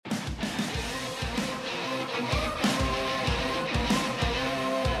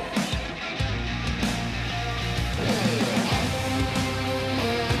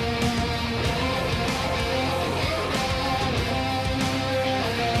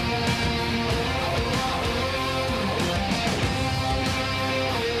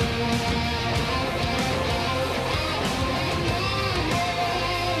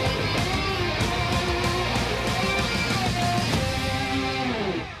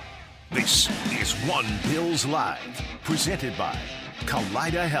This is One Bills Live, presented by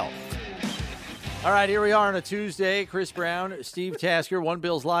Kaleida Health. All right, here we are on a Tuesday. Chris Brown, Steve Tasker, One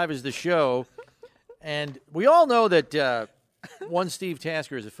Bills Live is the show. And we all know that one Steve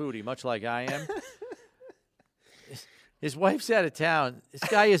Tasker is a foodie, much like I am. His wife's out of town. This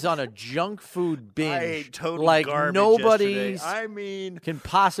guy is on a junk food binge. I ate total like garbage nobody yesterday. can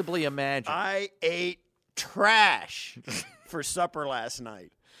possibly imagine. I ate trash for supper last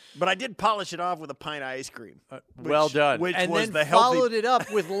night. But I did polish it off with a pint of ice cream. Well done. Which and was then the healthy... followed it up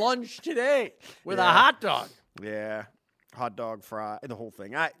with lunch today with a hot dog. Yeah, hot dog, fry, the whole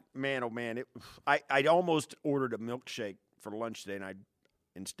thing. I almost ordered a milkshake for lunch today, and I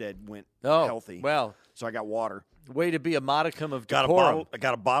instead went healthy. Well, so I got water. Way to be a modicum of decorum. I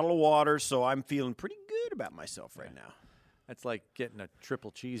got a bottle of water, so I'm feeling pretty good about myself right now. That's like getting a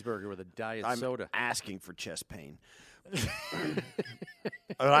triple cheeseburger with a diet I'm soda. Asking for chest pain.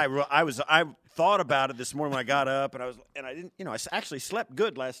 I thought about it this morning when I got up, and I didn't. I actually slept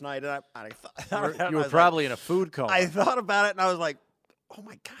good last night, and I thought you were probably in a food coma. I thought about it, and I was like, oh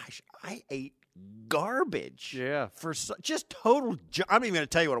my gosh, I ate garbage. Yeah, for just total. I'm not even going to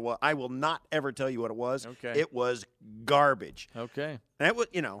tell you what it was. I will not ever tell you what it was. Okay, it was garbage. Okay, and it was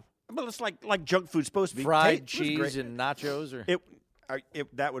but it's like junk food's supposed to be. Fried cheese and nachos, or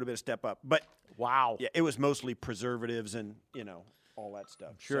that would have been a step up, but. Wow. Yeah, it was mostly preservatives and, all that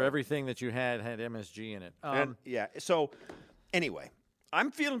stuff. Sure, everything that you had MSG in it. So, anyway, I'm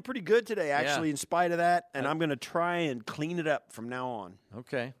feeling pretty good today, actually, in spite of that, and I'm going to try and clean it up from now on.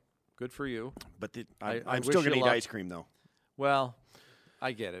 Okay. Good for you. But I'm still going to eat ice cream, though. Well,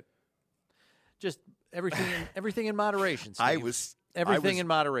 I get it. Just everything in moderation, Steve. Everything in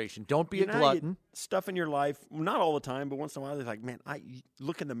moderation. Don't be a glutton. Stuff in your life, not all the time, but once in a while, they're like, man, you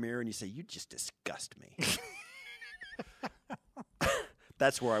look in the mirror and you say, you just disgust me.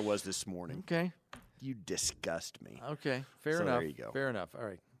 That's where I was this morning. Okay. You disgust me. Okay. Fair enough. There you go. Fair enough. All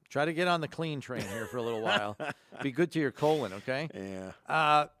right. Try to get on the clean train here for a little while. Be good to your colon, okay?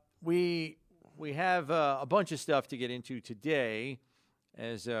 Yeah. We have a bunch of stuff to get into today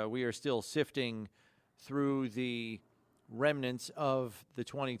as we are still sifting through the remnants of the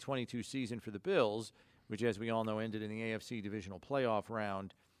 2022 season for the Bills, which, as we all know, ended in the AFC divisional playoff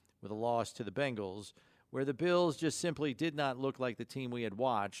round with a loss to the Bengals, where the Bills just simply did not look like the team we had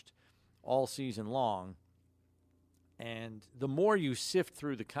watched all season long. And the more you sift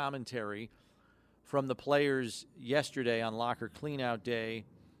through the commentary from the players yesterday on Locker Cleanout Day,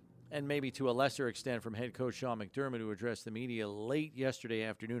 and maybe to a lesser extent from head coach Sean McDermott, who addressed the media late yesterday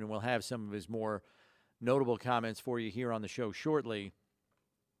afternoon, and we'll have some of his more notable comments for you here on the show shortly.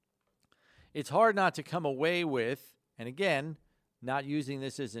 It's hard not to come away with, and again, not using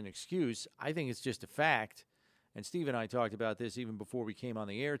this as an excuse, I think it's just a fact, and Steve and I talked about this even before we came on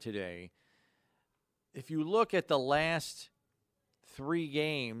the air today. If you look at the last 3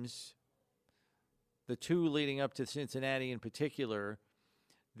 games, the 2 leading up to Cincinnati in particular,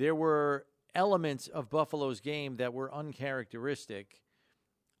 there were elements of Buffalo's game that were uncharacteristic.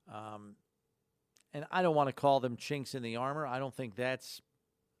 And I don't want to call them chinks in the armor. I don't think that's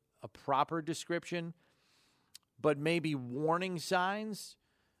a proper description. But maybe warning signs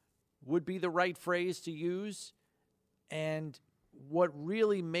would be the right phrase to use. And what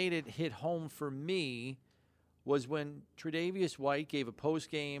really made it hit home for me was when Tre'Davious White gave a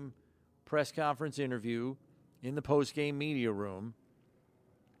post-game press conference interview in the post-game media room.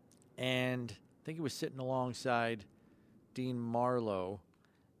 And I think he was sitting alongside Dean Marlowe.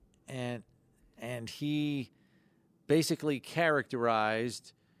 And he basically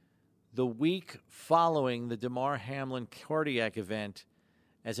characterized the week following the Damar Hamlin cardiac event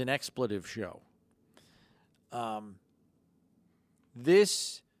as an expletive show.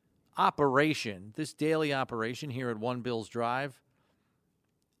 This operation, this daily operation here at One Bills Drive,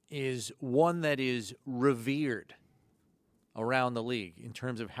 is one that is revered around the league in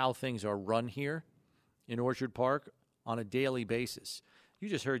terms of how things are run here in Orchard Park on a daily basis. You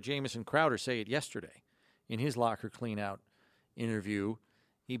just heard Jamison Crowder say it yesterday in his Locker Cleanout interview.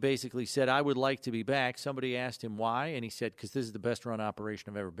 He basically said, I would like to be back. Somebody asked him why, and he said, because this is the best run operation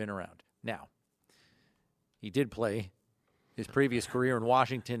I've ever been around. Now, he did play his previous career in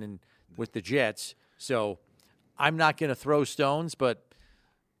Washington and with the Jets, so I'm not going to throw stones, but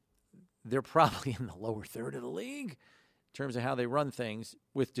they're probably in the lower third of the league in terms of how they run things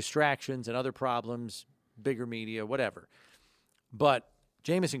with distractions and other problems, bigger media, whatever. But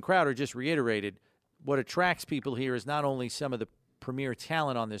Jamison Crowder just reiterated what attracts people here is not only some of the premier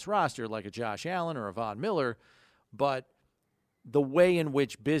talent on this roster, like a Josh Allen or a Von Miller, but the way in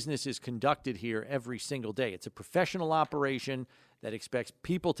which business is conducted here every single day. It's a professional operation. that expects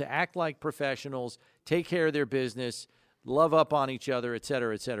people to act like professionals, take care of their business, love up on each other, et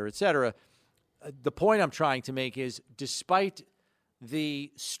cetera, et cetera, et cetera. The point I'm trying to make is, despite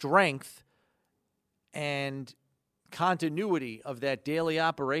the strength and continuity of that daily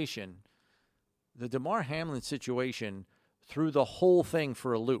operation, the Damar Hamlin situation threw the whole thing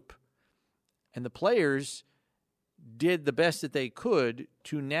for a loop. And the players did the best that they could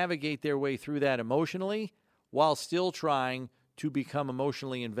to navigate their way through that emotionally, while still trying to become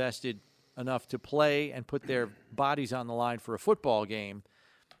emotionally invested enough to play and put their bodies on the line for a football game.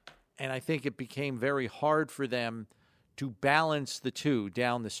 And I think it became very hard for them to balance the two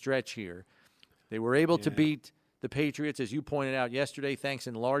down the stretch here. They were able to beat the Patriots, as you pointed out yesterday, thanks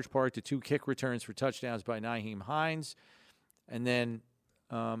in large part to 2 kick returns for touchdowns by Nyheim Hines. And then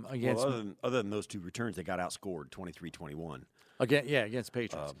against other than those 2 returns, they got outscored 23-21. Against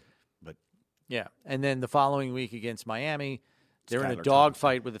Patriots. And then the following week against Miami, they're in a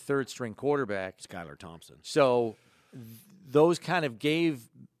dogfight with a third-string quarterback, Skylar Thompson. So those kind of gave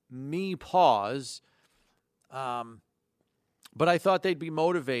me pause. But I thought they'd be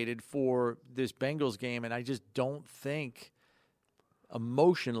motivated for this Bengals game, and I just don't think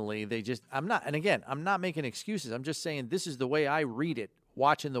emotionally I'm not making excuses. I'm just saying this is the way I read it,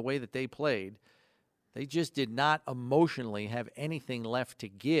 watching the way that they played. They just did not emotionally have anything left to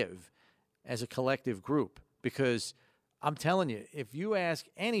give as a collective group, because I'm telling you, if you ask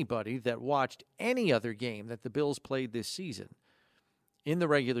anybody that watched any other game that the Bills played this season, in the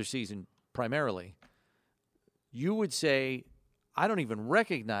regular season primarily, you would say, I don't even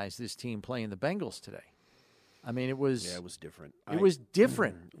recognize this team playing the Bengals today. I mean, it was different. It was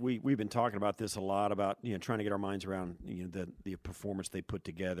different. We've been talking about this a lot, about trying to get our minds around the performance they put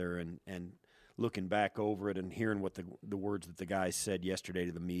together, and looking back over it and hearing what the words that the guys said yesterday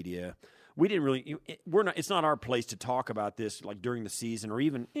to the media. We didn't really. It's not our place to talk about this like during the season, or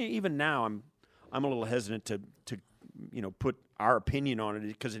even now. I'm a little hesitant to put our opinion on it,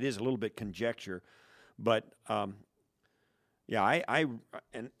 because it is a little bit conjecture, but.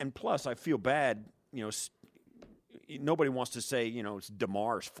 And plus I feel bad, nobody wants to say, it's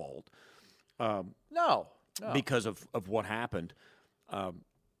Damar's fault. No. Because of what happened.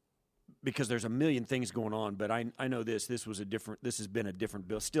 Because there's a million things going on, but I know this has been a different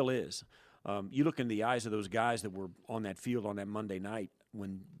Bill, still is. You look in the eyes of those guys that were on that field on that Monday night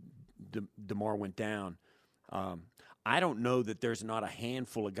when Damar went down. I don't know that there's not a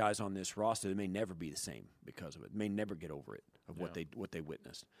handful of guys on this roster that may never be the same because of it, may never get over it, of what they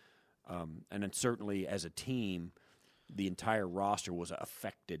witnessed. And then certainly as a team, the entire roster was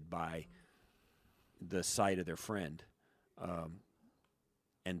affected by the sight of their friend,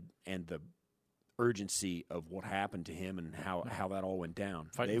 and the urgency of what happened to him and how that all went down.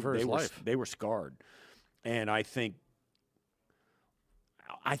 Fighting for his life. They were scarred. And I think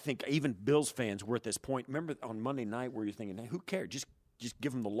even Bills fans were at this point. Remember on Monday night where you're thinking, hey, who cares? Just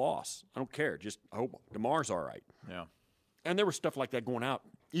give them the loss. I don't care. Just hope Damar's all right. Yeah. And there was stuff like that going out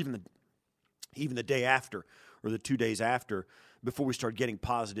even the day after, or the 2 days after, before we started getting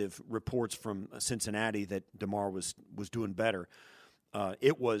positive reports from Cincinnati that Damar was doing better.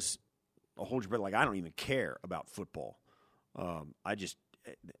 It was a hold your breath, like I don't even care about football.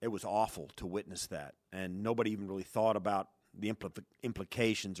 It was awful to witness that, and nobody even really thought about the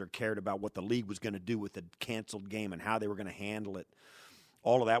implications or cared about what the league was going to do with the canceled game and how they were going to handle it.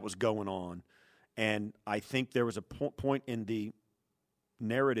 All of that was going on. And I think there was a point in the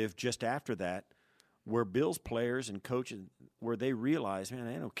narrative just after that where Bills players and coaches, where they realized, man,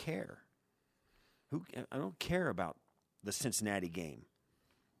 I don't care. I don't care about the Cincinnati game.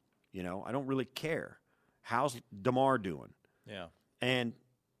 I don't really care. How's Damar doing? Yeah. And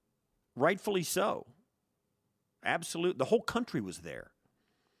rightfully so. Absolutely. The whole country was there.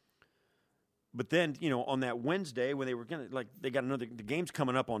 But then, on that Wednesday when they were they got the game's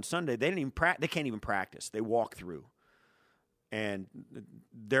coming up on Sunday, they can't even practice. They walk through. And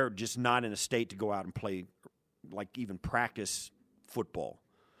they're just not in a state to go out and play, even practice football.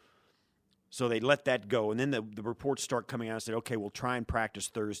 So they let that go. And then the reports start coming out and say, okay, we'll try and practice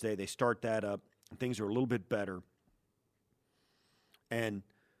Thursday. They start that up. Things are a little bit better. And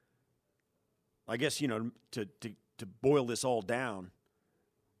I guess, to boil this all down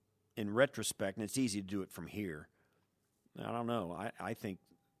in retrospect, and it's easy to do it from here, I don't know. I think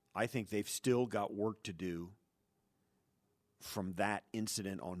they've still got work to do from that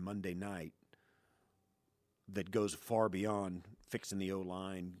incident on Monday night that goes far beyond fixing the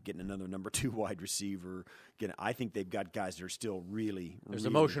O-line, getting another number 2 wide receiver. I think they've got guys that are still really – There's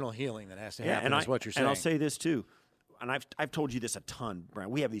emotional healing that has to happen, is what you're saying. And I'll say this too. And I've told you this a ton, Brian.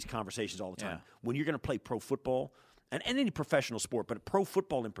 We have these conversations all the time. Yeah. When you're going to play pro football, and any professional sport, but pro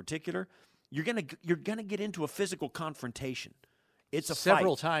football in particular, you're gonna get into a physical confrontation. It's a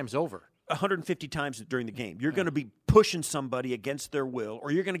several fight. times over. 150 times during the game. You're going to be pushing somebody against their will,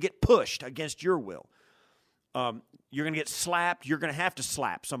 or you're going to get pushed against your will. You're going to get slapped. You're going to have to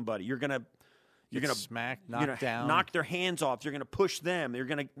slap somebody. You're going to smack, knock down, knock their hands off. You're going to push them.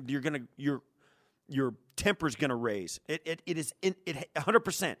 Your temper's going to raise. It is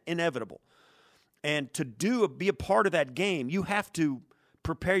 100% inevitable. And to be a part of that game, you have to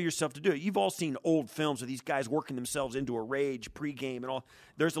prepare yourself to do it. You've all seen old films of these guys working themselves into a rage pregame and all.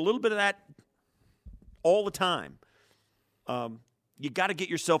 There's a little bit of that all the time. You got to get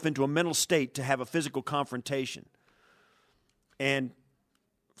yourself into a mental state to have a physical confrontation. And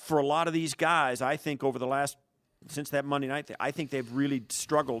for a lot of these guys, I think since that Monday night, I think they've really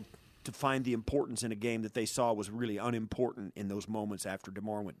struggled to find the importance in a game that they saw was really unimportant in those moments after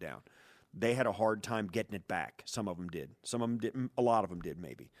DeMar went down. They had a hard time getting it back. Some of them did. Some of them didn't. A lot of them did,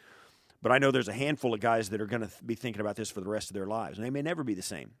 maybe. But I know there's a handful of guys that are going to be thinking about this for the rest of their lives, and they may never be the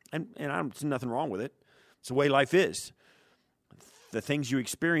same. And there's nothing wrong with it. It's the way life is. The things you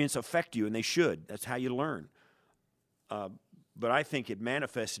experience affect you, and they should. That's how you learn. But I think it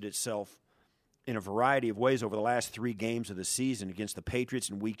manifested itself in a variety of ways over the last 3 games of the season against the Patriots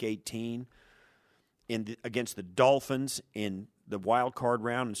in Week 18, against the Dolphins in the wild card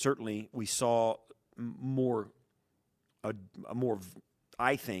round, and certainly we saw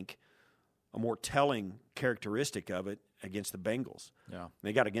I think, a more telling characteristic of it against the Bengals. Yeah,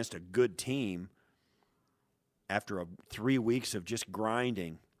 they got against a good team after 3 weeks of just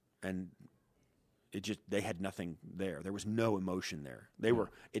grinding, and they had nothing there. There was no emotion there.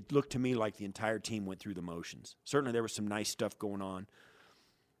 It looked to me like the entire team went through the motions. Certainly there was some nice stuff going on.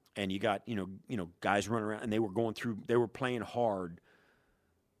 And you got, guys running around, and they were playing hard.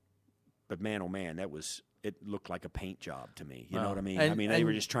 But man, oh man, it looked like a paint job to me. You know what I mean? They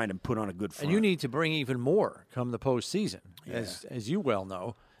were just trying to put on a good front. And you need to bring even more come the postseason, as you well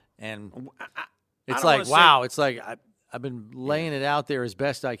know. And it's like, wow, it's like I've been laying it out there as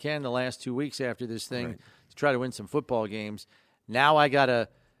best I can the last 2 weeks after this thing to try to win some football games. Now I gotta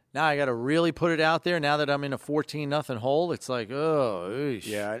really put it out there. Now that I'm in a 14-0 hole, it's like, eesh.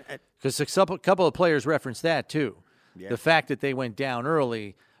 Yeah, because a couple of players referenced that too. Yeah. The fact that they went down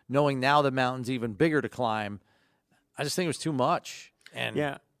early, knowing now the mountain's even bigger to climb. I just think it was too much.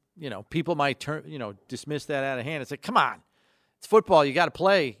 And people might dismiss that out of hand. It's like, come on, it's football. You got to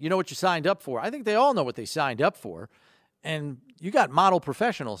play. You know what you signed up for. I think they all know what they signed up for, and you got model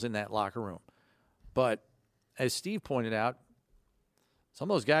professionals in that locker room. But as Steve pointed out, some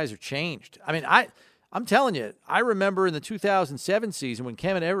of those guys are changed. I mean, I'm telling you, I remember in the 2007 season when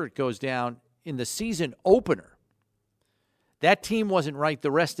Kevin Everett goes down in the season opener, that team wasn't right the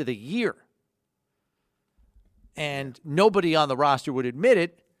rest of the year. And nobody on the roster would admit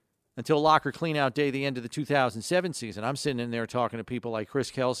it until locker cleanout day, the end of the 2007 season. I'm sitting in there talking to people like Chris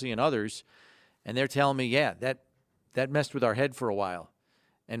Kelsey and others, and they're telling me, that messed with our head for a while.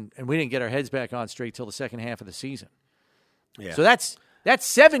 And we didn't get our heads back on straight till the second half of the season. Yeah. So that's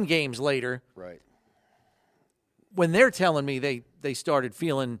 7 games later. Right. When they're telling me they started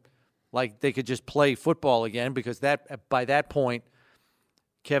feeling like they could just play football again, because by that point,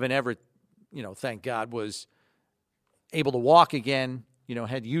 Kevin Everett, thank God, was able to walk again,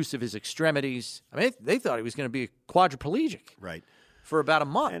 had use of his extremities. I mean, they thought he was going to be a quadriplegic. Right. For about a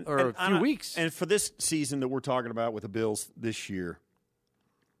month or a few weeks. And for this season that we're talking about with the Bills this year,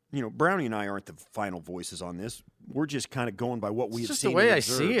 Brownie and I aren't the final voices on this. We're just kind of going by what we have seen. It's just the way I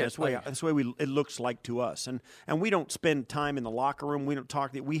see it. That's the way it looks like to us. And we don't spend time in the locker room. We don't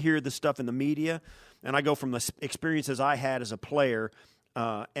talk. We hear the stuff in the media. And I go from the experiences I had as a player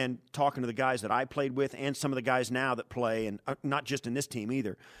and talking to the guys that I played with and some of the guys now that play, and not just in this team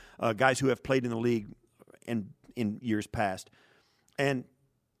either, guys who have played in the league in years past. And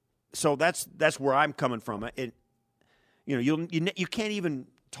so that's where I'm coming from. You can't even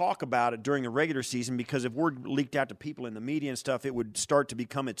talk about it during the regular season, because if word leaked out to people in the media and stuff, it would start to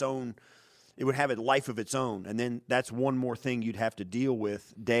become its own. It would have a life of its own, and then that's one more thing you'd have to deal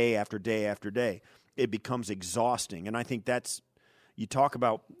with day after day after day. It becomes exhausting, and I think that's, you talk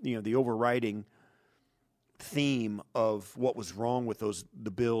about the overriding theme of what was wrong with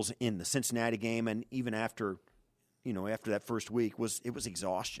the Bills in the Cincinnati game, and even after that first week, it was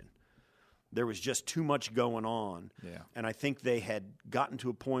exhaustion. There was just too much going on. Yeah. And I think they had gotten to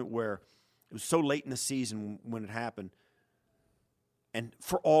a point where it was so late in the season when it happened. And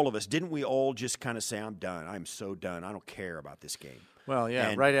for all of us, didn't we all just kind of say, I'm done. I'm so done. I don't care about this game. Well, yeah,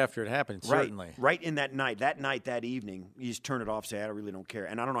 and right after it happened, certainly. Right in that evening, you just turn it off, say, I really don't care.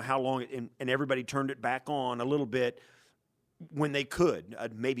 And I don't know how long, and everybody turned it back on a little bit when they could.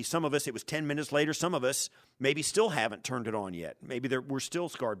 Maybe some of us, it was 10 minutes later. Some of us maybe still haven't turned it on yet. Maybe we're still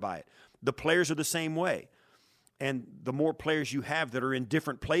scarred by it. The players are the same way. And the more players you have that are in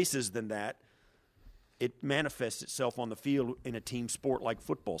different places than that, it manifests itself on the field in a team sport like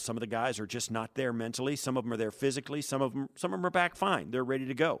football. Some of the guys are just not there mentally. Some of them are there physically. Some of them are back fine. They're ready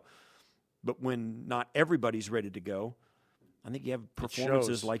to go. But when not everybody's ready to go, I think you have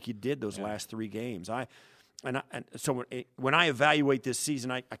performances like you did those last 3 games. So when I evaluate this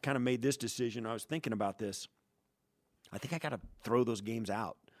season, I kind of made this decision. I was thinking about this. I think I got to throw those games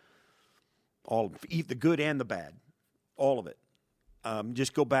out, all the good and the bad, all of it.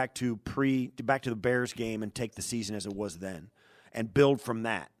 Just go back to the Bears game and take the season as it was then, and build from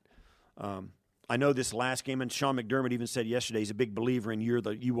that. I know this last game, and Sean McDermott even said yesterday he's a big believer in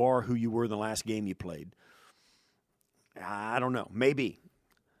you are who you were in the last game you played. I don't know. Maybe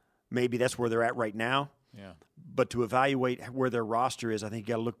that's where they're at right now. Yeah. But to evaluate where their roster is, I think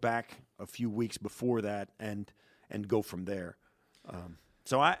you got to look back a few weeks before that and go from there.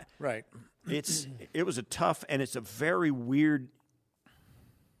 Right. It was a tough, and it's a very weird.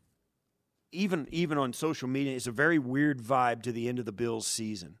 Even on social media, it's a very weird vibe to the end of the Bills'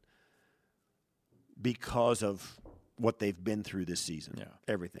 season because of what they've been through this season. Yeah.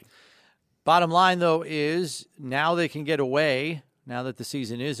 Everything. Bottom line, though, is now they can get away, now that the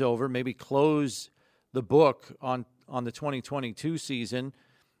season is over, maybe close the book on the 2022 season,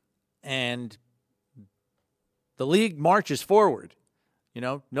 and the league marches forward.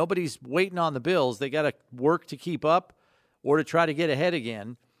 Nobody's waiting on the Bills. They got to work to keep up or to try to get ahead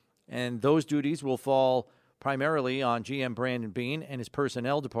again. And those duties will fall primarily on GM Brandon Beane and his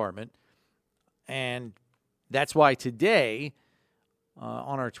personnel department. And that's why today,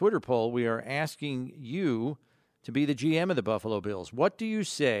 on our Twitter poll, we are asking you to be the GM of the Buffalo Bills. What do you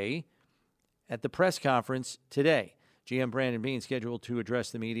say at the press conference today? GM Brandon Beane scheduled to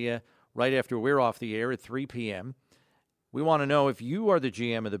address the media right after we're off the air at 3 p.m. We want to know, if you are the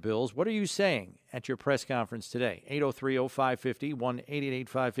GM of the Bills, what are you saying at your press conference today? 803-0550,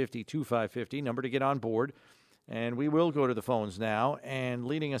 1-888-550-2550, number to get on board. And we will go to the phones now. And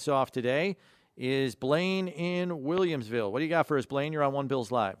leading us off today is Blaine in Williamsville. What do you got for us, Blaine? You're on One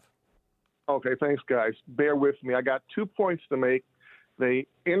Bills Live. Okay, thanks, guys. Bear with me. I got 2 points to make. They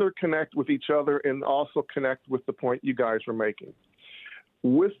interconnect with each other and also connect with the point you guys were making.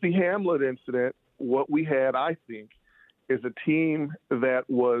 With the Hamlet incident, what we had, I think, is a team that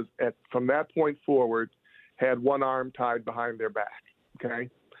was, from that point forward, had one arm tied behind their back, okay?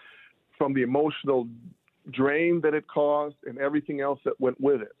 From the emotional drain that it caused and everything else that went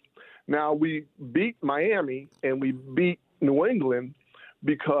with it. Now, we beat Miami and we beat New England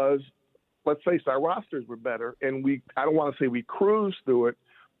because, let's face it, our rosters were better, and I don't want to say we cruised through it,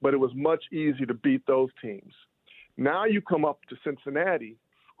 but it was much easier to beat those teams. Now you come up to Cincinnati,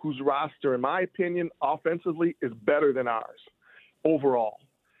 whose roster, in my opinion, offensively is better than ours overall.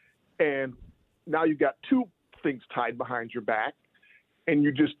 And now you've got 2 things tied behind your back, and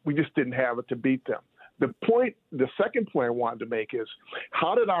we just didn't have it to beat them. The second point I wanted to make is,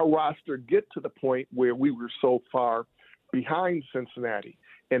 how did our roster get to the point where we were so far behind Cincinnati?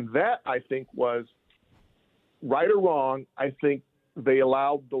 And that, I think, was right or wrong. I think they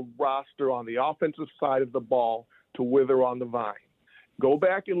allowed the roster on the offensive side of the ball to wither on the vine. Go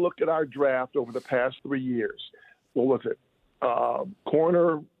back and look at our draft over the past 3 years. What was it?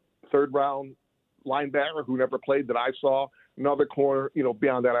 Corner, third round linebacker who never played that I saw. Another corner,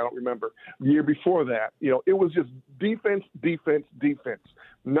 beyond that, I don't remember. The year before that, it was just defense, defense, defense.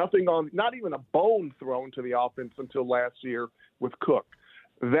 Nothing not even a bone thrown to the offense until last year with Cook.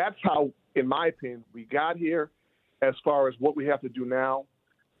 That's how, in my opinion, we got here. As far as what we have to do now,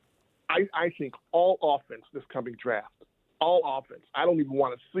 I think all offense this coming draft. All offense. I don't even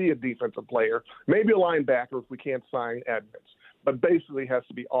want to see a defensive player, maybe a linebacker if we can't sign Edmonds, but basically it has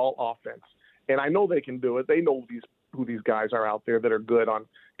to be all offense. And I know they can do it. They know who these guys are out there that are good on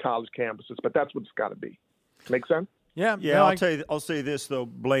college campuses, but that's what it's got to be. Make sense? Yeah. No, I'll say this, though,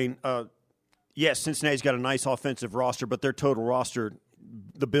 Blaine. Yes, Cincinnati's got a nice offensive roster, but their total roster,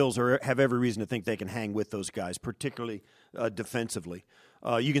 the Bills have every reason to think they can hang with those guys, particularly defensively.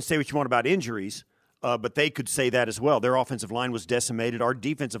 You can say what you want about injuries, but they could say that as well. Their offensive line was decimated. Our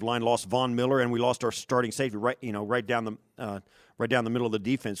defensive line lost Von Miller, and we lost our starting safety right down the middle of the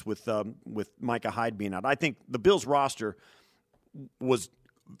defense with Micah Hyde being out. I think the Bills roster was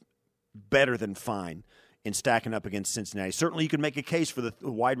better than fine. in stacking up against Cincinnati. Certainly, you could make a case for the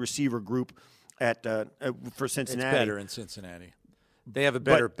wide receiver group for Cincinnati. It's better in Cincinnati. They have a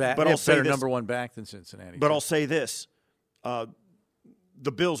better back. But I'll say better number one back than Cincinnati. But I'll say this: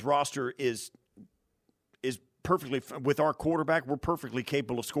 the Bills' roster is perfectly, with our quarterback, we're perfectly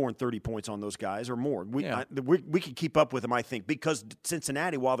capable of scoring 30 points on those guys or more. We can keep up with them, I think, because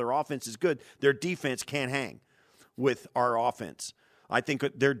Cincinnati, while their offense is good, their defense can't hang with our offense. I think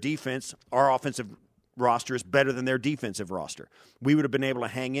their defense, our offensive roster is better than their defensive roster. We would have been able to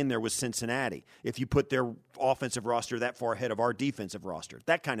hang in there with Cincinnati if you put their offensive roster that far ahead of our defensive roster,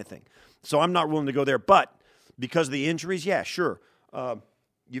 that kind of thing. So I'm not willing to go there. But because of the injuries, yeah, sure,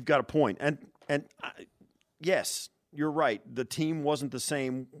 you've got a point. Yes, you're right. The team wasn't the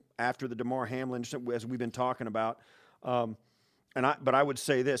same after the Damar Hamlin, as we've been talking about. But I would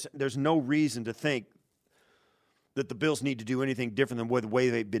say this: there's no reason to think that the Bills need to do anything different than the way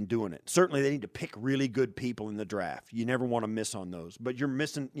they've been doing it. Certainly, they need to pick really good people in the draft. You never want to miss on those. But you're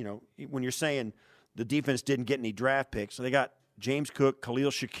missing, when you're saying the defense didn't get any draft picks. So they got James Cook, Khalil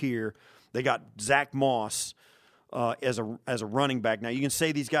Shakir. They got Zach Moss. As a running back. Now, you can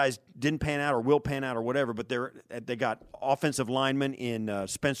say these guys didn't pan out or will pan out or whatever, but they got offensive linemen in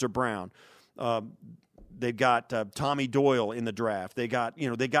Spencer Brown. They've got Tommy Doyle in the draft. They got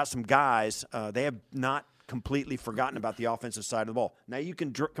some guys. They have not completely forgotten about the offensive side of the ball. Now, you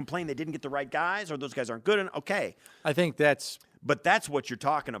can complain they didn't get the right guys or those guys aren't good. Okay. I think that's what you're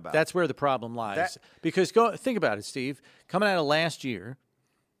talking about. That's where the problem lies. Because think about it, Steve. Coming out of last year,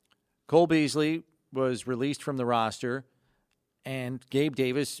 Cole Beasley was released from the roster, and Gabe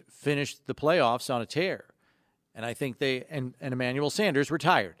Davis finished the playoffs on a tear. And I think and Emmanuel Sanders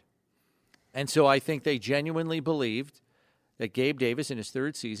retired. And so I think they genuinely believed that Gabe Davis in his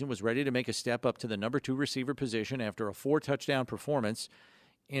third season was ready to make a step up to the number 2 receiver position after a 4-touchdown performance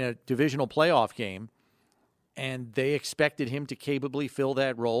in a divisional playoff game. And they expected him to capably fill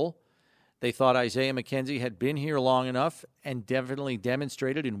that role. They thought Isaiah McKenzie had been here long enough and definitely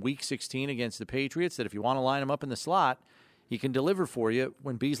demonstrated in Week 16 against the Patriots that if you want to line him up in the slot, he can deliver for you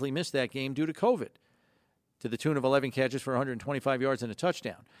when Beasley missed that game due to COVID, to the tune of 11 catches for 125 yards and a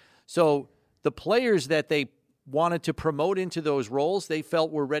touchdown. So the players that they wanted to promote into those roles, they felt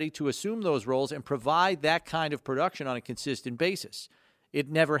were ready to assume those roles and provide that kind of production on a consistent basis. It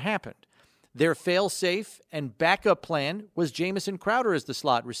never happened. Their fail-safe and backup plan was Jamison Crowder as the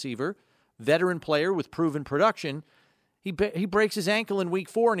slot receiver, veteran player with proven production. He breaks his ankle in Week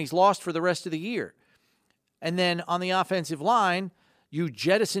 4, and he's lost for the rest of the year. And then on the offensive line, you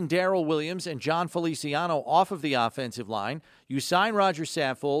jettison Darrell Williams and John Feliciano off of the offensive line. You sign Roger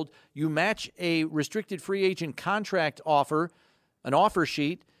Saffold. You match a restricted free agent contract offer, an offer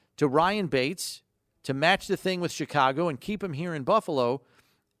sheet, to Ryan Bates to match the thing with Chicago and keep him here in Buffalo.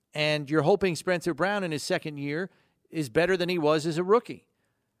 And you're hoping Spencer Brown in his second year is better than he was as a rookie.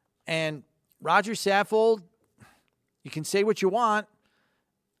 And Roger Saffold, you can say what you want.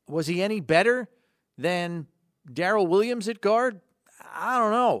 Was he any better than Darrell Williams at guard? I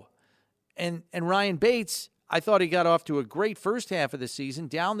don't know. And Ryan Bates, I thought he got off to a great first half of the season.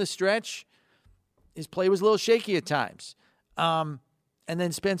 Down the stretch, his play was a little shaky at times. And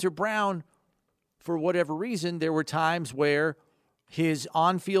then Spencer Brown, for whatever reason, there were times where his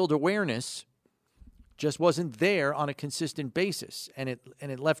on-field awareness just wasn't there on a consistent basis, and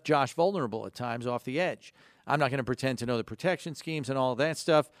it left Josh vulnerable at times off the edge. I'm not going to pretend to know the protection schemes and all of that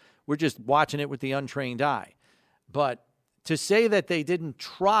stuff. We're just watching it with the untrained eye. But to say that they didn't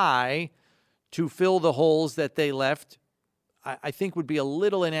try to fill the holes that they left, I think would be a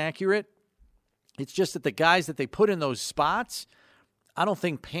little inaccurate. It's just that the guys that they put in those spots, I don't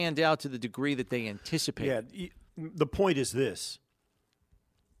think panned out to the degree that they anticipated. Yeah, the point is this.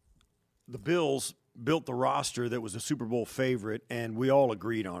 The Bills built the roster that was a Super Bowl favorite, and we all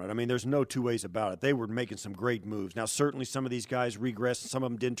agreed on it. I mean, there's no two ways about it. They were making some great moves. Now, certainly some of these guys regressed. Some of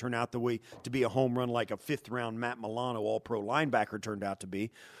them didn't turn out the way to be a home run like a fifth-round Matt Milano all-pro linebacker turned out to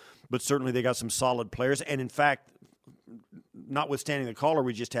be. But certainly they got some solid players. And, in fact, notwithstanding the caller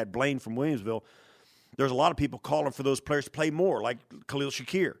we just had, Blaine from Williamsville, there's a lot of people calling for those players to play more, like Khalil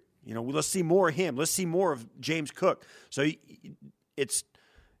Shakir. Let's see more of him. Let's see more of James Cook. So it's,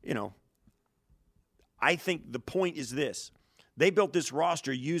 I think the point is this. They built this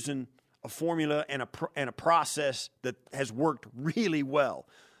roster using a formula and a process that has worked really well.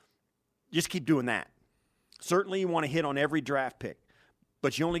 Just keep doing that. Certainly you want to hit on every draft pick,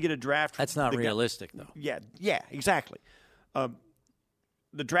 but you only get a draft. That's not realistic, though. Yeah, exactly.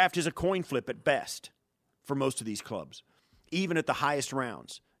 The draft is a coin flip at best for most of these clubs, even at the highest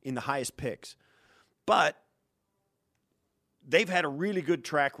rounds, in the highest picks. But they've had a really good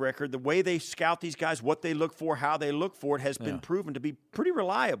track record. The way they scout these guys, what they look for, how they look for it has been proven to be pretty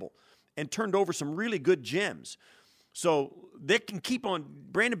reliable and turned over some really good gems. So they can keep on.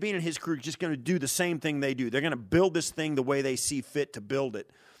 Brandon Beane and his crew are just going to do the same thing they do. They're going to build this thing the way they see fit to build it.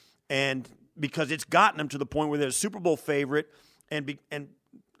 And because it's gotten them to the point where they're a Super Bowl favorite, and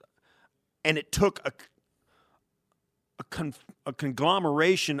it took a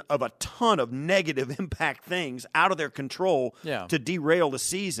conglomeration of a ton of negative impact things out of their control to derail the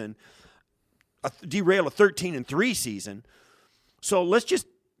season, derail a 13-3 season. So let's just,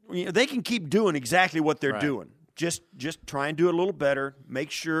 they can keep doing exactly what they're doing. Just try and do it a little better. Make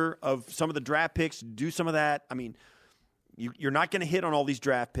sure of some of the draft picks. Do some of that. I mean, you're not going to hit on all these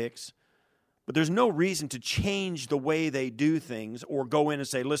draft picks, but there's no reason to change the way they do things or go in and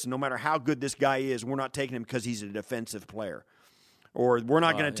say, listen, no matter how good this guy is, we're not taking him because he's a defensive player. Or we're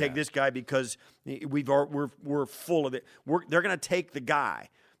not going to take this guy because we're full of it. They're going to take the guy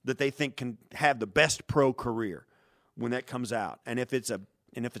that they think can have the best pro career when that comes out. And if it's a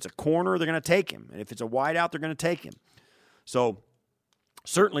corner, they're going to take him. And if it's a wideout, they're going to take him. So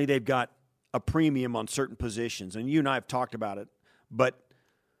certainly they've got a premium on certain positions. And you and I have talked about it. But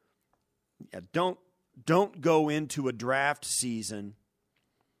don't go into a draft season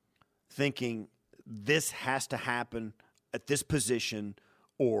thinking this has to happen at this position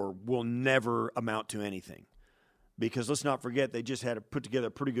or will never amount to anything. Because let's not forget, they just had to put together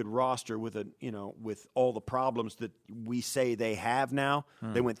a pretty good roster with with all the problems that we say they have now.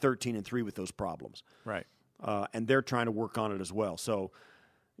 They went 13-3 with those problems, right? And they're trying to work on it as well. So,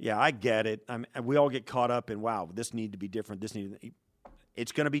 yeah, I get it. We all get caught up in this need to be different.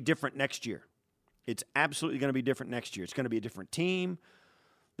 It's going to be different next year. It's absolutely going to be different next year. It's going to be a different team.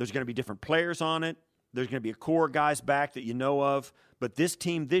 There's going to be different players on it. There's going to be a core of guys back that you know of. But this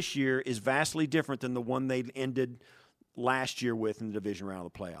team this year is vastly different than the one they ended last year with in the division round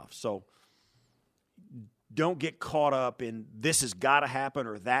of the playoffs. So don't get caught up in this has got to happen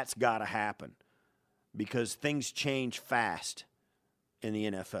or that's got to happen because things change fast in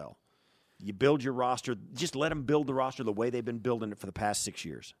the NFL. You build your roster. Just let them build the roster the way they've been building it for the past 6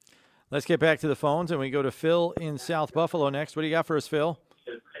 years. Let's get back to the phones, and we go to Phil in South Buffalo next. What do you got for us, Phil?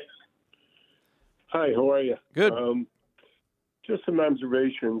 Hi, how are you? Good. Just some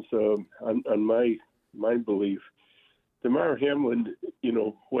observations on my belief. DeMar Hamlin,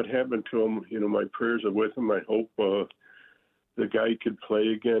 what happened to him, my prayers are with him. I hope the guy could play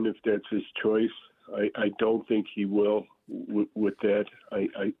again if that's his choice. I don't think he will with that.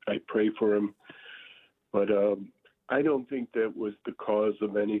 I pray for him. But I don't think that was the cause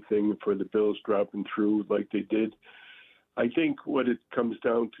of anything for the Bills dropping through like they did. I think what it comes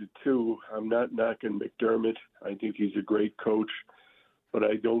down to, too, I'm not knocking McDermott. I think he's a great coach, but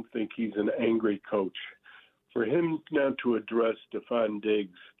I don't think he's an angry coach. For him now to address Stephon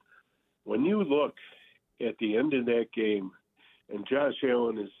Diggs, when you look at the end of that game and Josh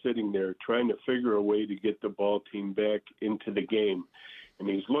Allen is sitting there trying to figure a way to get the ball team back into the game, and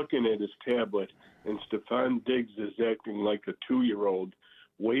he's looking at his tablet, and Stephon Diggs is acting like a 2-year-old,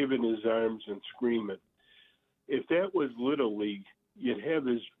 waving his arms and screaming. If that was Little League, you'd have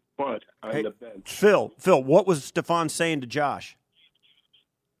his butt on the bench. Phil, what was Stephon saying to Josh?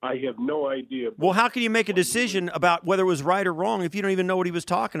 I have no idea. Well, how can you make a decision about whether it was right or wrong if you don't even know what he was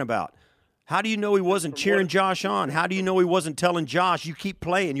talking about? How do you know he wasn't cheering Josh on? How do you know he wasn't telling Josh, you keep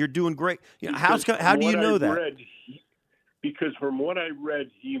playing, you're doing great? How do you know that? Because from what I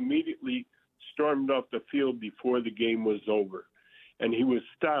read, he immediately stormed off the field before the game was over. And he was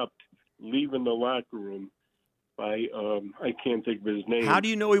stopped leaving the locker room by, I can't think of his name. How do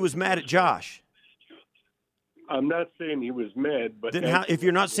you know he was mad at Josh? I'm not saying he was mad, but then if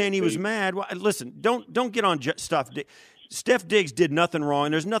you're not saying he was mad, well, listen, don't get on stuff. Steph Diggs did nothing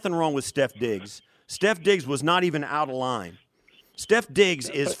wrong. There's nothing wrong with Steph Diggs. Steph Diggs was not even out of line. Steph Diggs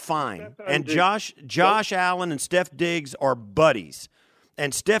is fine, and Josh Allen and Steph Diggs are buddies.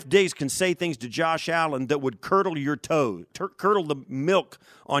 And Steph Diggs can say things to Josh Allen that would curdle your toes, curdle the milk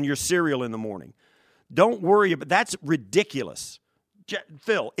on your cereal in the morning. Don't worry about that's ridiculous.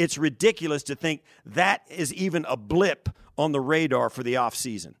 Phil, it's ridiculous to think that is even a blip on the radar for the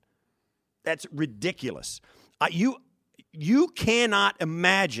offseason. That's ridiculous. You cannot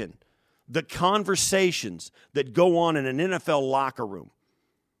imagine the conversations that go on in an NFL locker room.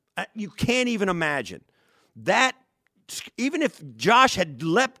 You can't even imagine. That, even if Josh had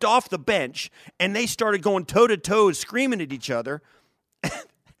leapt off the bench and they started going toe-to-toe screaming at each other,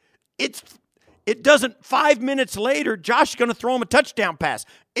 it doesn't 5 minutes later, Josh is going to throw him a touchdown pass.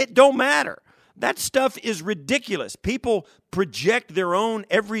 It don't matter. That stuff is ridiculous. People project their own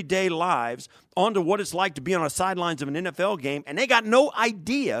everyday lives onto what it's like to be on the sidelines of an NFL game, and they got no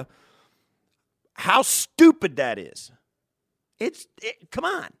idea how stupid that is. Come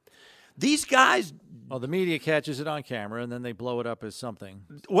on. These guys... Well, the media catches it on camera, and then they blow it up as something.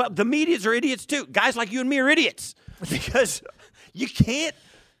 Well, the medias are idiots, too. Guys like you and me are idiots because you can't...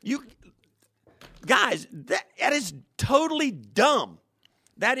 Guys, that is totally dumb.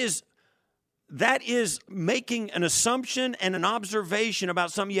 That is making an assumption and an observation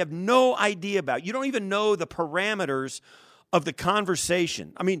about something you have no idea about. You don't even know the parameters of the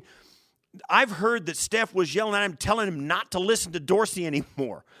conversation. I mean, I've heard that Steph was yelling at him, telling him not to listen to Dorsey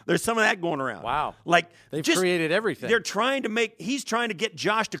anymore. There's some of that going around. Wow. Like they've created everything. He's trying to get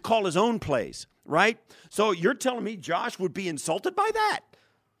Josh to call his own plays, right? So you're telling me Josh would be insulted by that?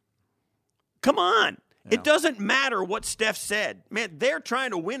 Come on. Yeah. It doesn't matter what Steph said. Man, they're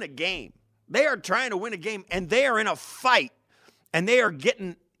trying to win a game. They are trying to win a game, and they are in a fight, and they're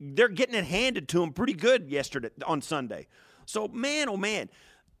getting it handed to them pretty good yesterday on Sunday. So, man, oh, man,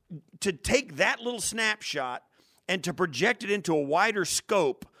 to take that little snapshot and to project it into a wider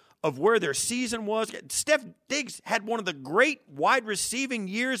scope of where their season was. Steph Diggs had one of the great wide receiving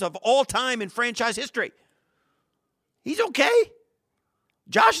years of all time in franchise history. He's okay.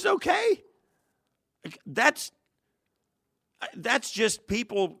 Josh is okay. That's just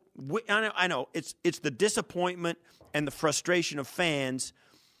people. I know. It's the disappointment and the frustration of fans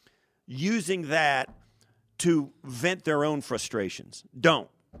using that to vent their own frustrations. Don't.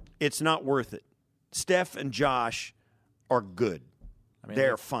 It's not worth it. Steph and Josh are good. I mean,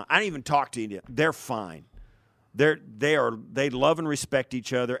 they're fine. I didn't even talk to you. They're fine. They love and respect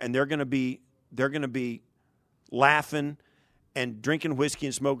each other, and they're going to be laughing and drinking whiskey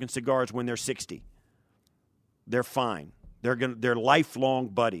and smoking cigars when they're 60. They're fine. They're lifelong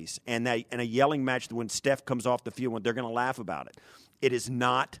buddies, and a yelling match when Steph comes off the field, when they're going to laugh about it. It is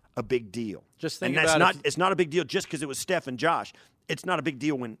not a big deal. Just think about it. It's not a big deal just because it was Steph and Josh. It's not a big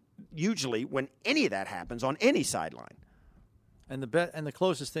deal when any of that happens on any sideline. And the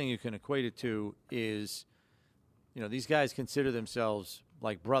closest thing you can equate it to is, these guys consider themselves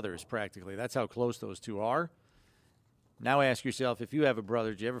like brothers practically. That's how close those two are. Now ask yourself, if you have a brother,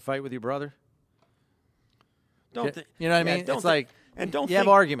 did you ever fight with your brother? You know what I mean? It's like you have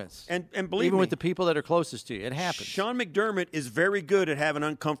arguments. And believe even me, with the people that are closest to you, it happens. Sean McDermott is very good at having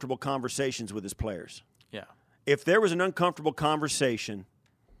uncomfortable conversations with his players. Yeah. If there was an uncomfortable conversation,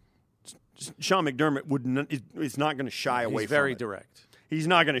 Sean McDermott is not going to shy away from it. He's very direct. He's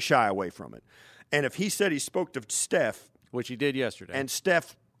not going to shy away from it. And if he said he spoke to Steph, which he did yesterday, and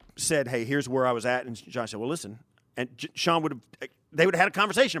Steph said, "Hey, here's where I was at," and John said, "Well, listen," and Sean would have had a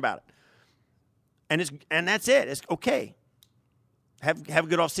conversation about it. And that's it. It's okay. Have a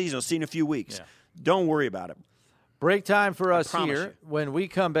good offseason. I'll see you in a few weeks. Yeah. Don't worry about it. Break time for us here. When we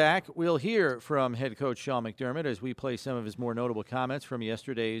come back, we'll hear from head coach Sean McDermott as we play some of his more notable comments from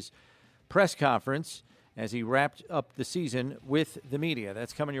yesterday's press conference as he wrapped up the season with the media.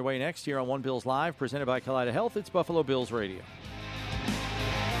 That's coming your way next here on One Bills Live, presented by Kaleida Health. It's Buffalo Bills Radio.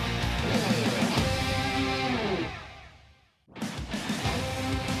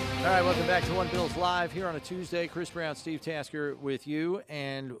 All right, welcome back to One Bills Live here on a Tuesday. Chris Brown, Steve Tasker with you,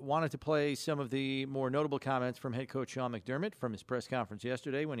 and wanted to play some of the more notable comments from head coach Sean McDermott from his press conference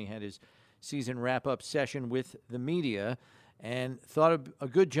yesterday when he had his season wrap-up session with the media, and thought a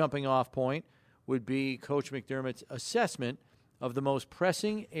good jumping-off point would be Coach McDermott's assessment of the most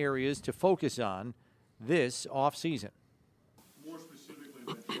pressing areas to focus on this offseason. More specifically,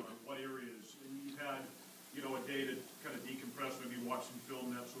 then, what areas, and you've had, a day to kind of decompress, maybe watch some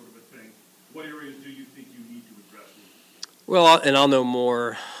film, that sort of a thing. What areas do you think you need to address? Well, I'll know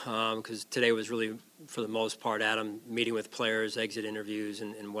more because today was really, for the most part, Adam meeting with players, exit interviews,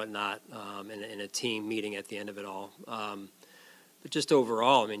 and whatnot, and a team meeting at the end of it all. But just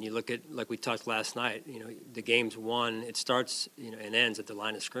overall, I mean, you look at, like we talked last night, the game's won, it starts, and ends at the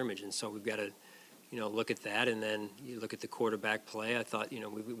line of scrimmage. And so we've got to, look at that. And then you look at the quarterback play. I thought,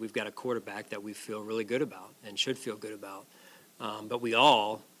 we've got a quarterback that we feel really good about and should feel good about. But we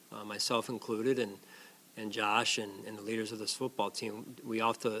all, myself included, and Josh and the leaders of this football team, we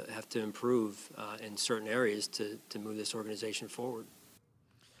all have to improve in certain areas to move this organization forward.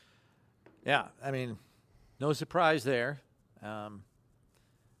 Yeah, I mean, no surprise there. And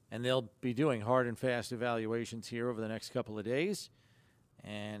they'll be doing hard and fast evaluations here over the next couple of days.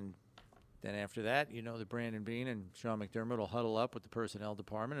 And then after that, that Brandon Beane and Sean McDermott will huddle up with the personnel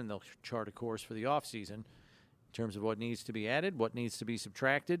department, and they'll chart a course for the offseason in terms of what needs to be added, what needs to be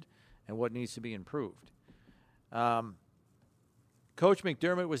subtracted, and what needs to be improved. Coach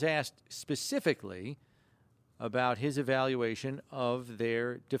McDermott was asked specifically about his evaluation of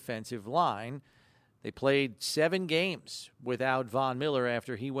their defensive line. They played 7 games without Von Miller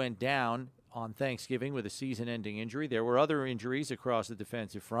after he went down on Thanksgiving with a season-ending injury. There were other injuries across the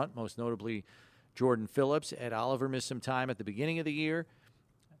defensive front, most notably Jordan Phillips. Ed Oliver missed some time at the beginning of the year.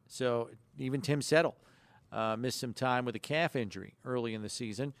 So even Tim Settle missed some time with a calf injury early in the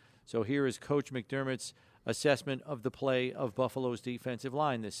season. So here is Coach McDermott's assessment of the play of Buffalo's defensive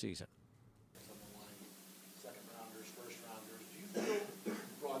line this season. Second rounders, first rounders. Do you feel,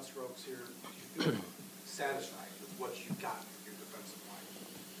 broad strokes here, do you feel satisfied with what you got from your defensive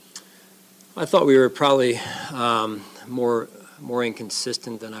line? I thought we were probably more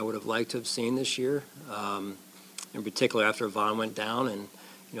inconsistent than I would have liked to have seen this year. In particular, after Von went down, and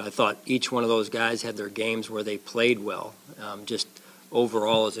I thought each one of those guys had their games where they played well. Just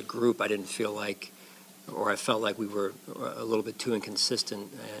overall as a group, I didn't feel like, or I felt like we were a little bit too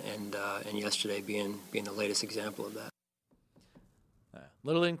inconsistent, and yesterday being the latest example of that. A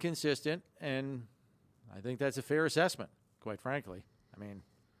little inconsistent, and I think that's a fair assessment, quite frankly. I mean,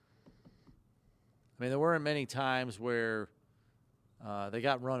 there weren't many times where they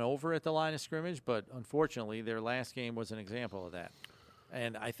got run over at the line of scrimmage, but unfortunately their last game was an example of that.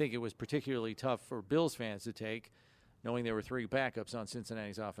 And I think it was particularly tough for Bills fans to take, knowing there were 3 backups on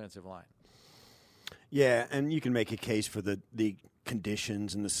Cincinnati's offensive line. Yeah, and you can make a case for the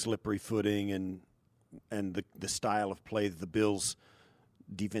conditions and the slippery footing and the style of play that the Bills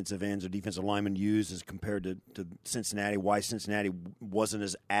defensive ends or defensive linemen use as compared to Cincinnati, why Cincinnati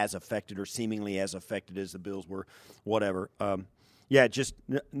wasn't as affected or seemingly as affected as the Bills were, whatever. Just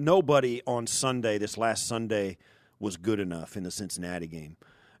nobody on Sunday, this last Sunday, was good enough in the Cincinnati game.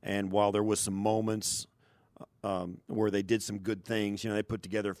 And while there was some moments where they did some good things, they put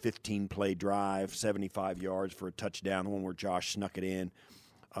together a 15-play drive, 75 yards for a touchdown, the one where Josh snuck it in.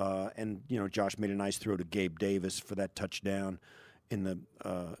 And Josh made a nice throw to Gabe Davis for that touchdown in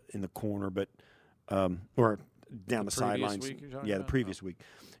the corner, but or down the sidelines. The previous week.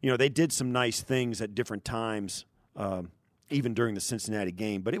 They did some nice things at different times, even during the Cincinnati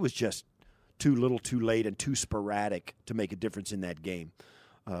game, but it was just too little, too late, and too sporadic to make a difference in that game.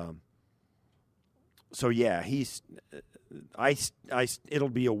 It'll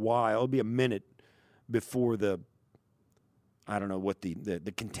be a while. It'll be a minute before I don't know what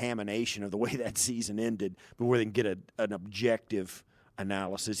the contamination of the way that season ended, before they can get an objective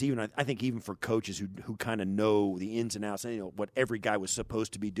analysis. I think even for coaches who kind of know the ins and outs, what every guy was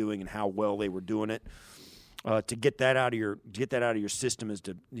supposed to be doing and how well they were doing it, to get that out of your system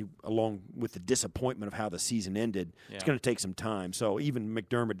along with the disappointment of how the season ended. Yeah. It's going to take some time. So even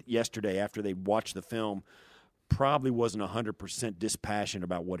McDermott yesterday, after they watched the film, probably wasn't 100% dispassionate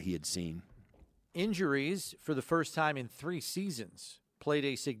about what he had seen. Injuries, for the first time in 3 seasons, played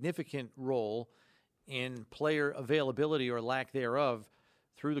a significant role in player availability or lack thereof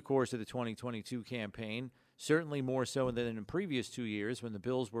through the course of the 2022 campaign, certainly more so than in previous 2 years when the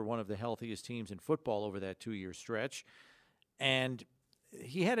Bills were one of the healthiest teams in football over that 2-year stretch. And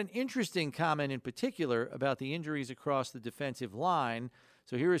he had an interesting comment in particular about the injuries across the defensive line.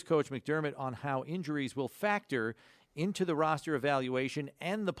 So here is Coach McDermott on how injuries will factor into the roster evaluation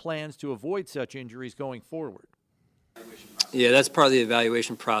and the plans to avoid such injuries going forward. Yeah, that's part of the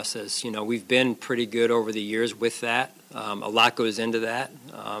evaluation process. We've been pretty good over the years with that. A lot goes into that.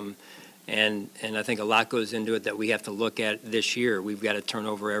 And I think a lot goes into it that we have to look at this year. We've got to turn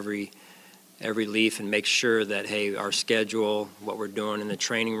over every leaf and make sure that, hey, our schedule, what we're doing in the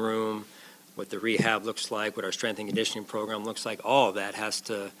training room, what the rehab looks like, what our strength and conditioning program looks like, all of that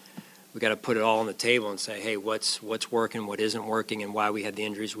we got to put it all on the table and say, hey, what's working, what isn't working, and why we had the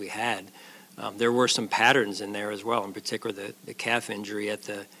injuries we had. There were some patterns in there as well, in particular the calf injury at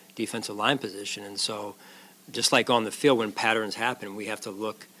the defensive line position. And so just like on the field, when patterns happen, we have to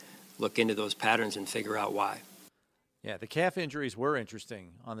look into those patterns and figure out why. Yeah, the calf injuries were interesting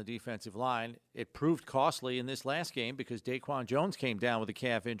on the defensive line. It proved costly in this last game because Daquan Jones came down with a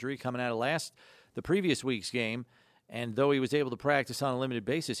calf injury coming out of the previous week's game. And though he was able to practice on a limited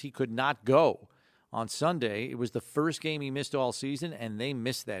basis, he could not go on Sunday. It was the first game he missed all season, and they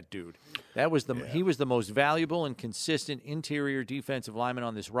missed that dude. He was the most valuable and consistent interior defensive lineman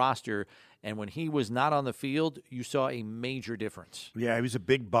on this roster, and when he was not on the field, you saw a major difference. Yeah, he was a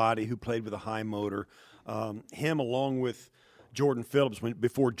big body who played with a high motor. Him along with Jordan Phillips,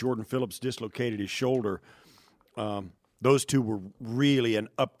 before Jordan Phillips dislocated his shoulder, those two were really an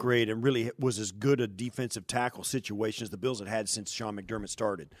upgrade and really was as good a defensive tackle situation as the Bills had since Sean McDermott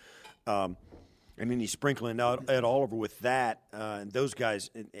started. And then he's sprinkling out Ed Oliver with that, and those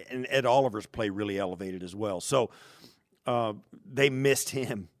guys, and Ed Oliver's play really elevated as well. So they missed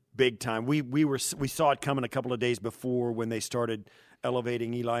him big time. We saw it coming a couple of days before when they started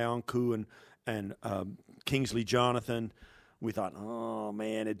elevating Eli Ankou and Kingsley Jonathan. We thought, oh,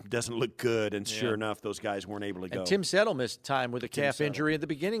 man, it doesn't look good. And sure enough, those guys weren't able to go. And Tim Settle missed time with a calf injury at the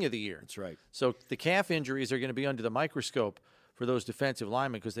beginning of the year. That's right. So the calf injuries are going to be under the microscope for those defensive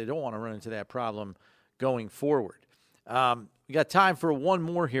linemen because they don't want to run into that problem going forward. We got time for one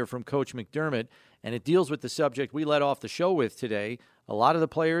more here from Coach McDermott, and it deals with the subject we led off the show with today. A lot of the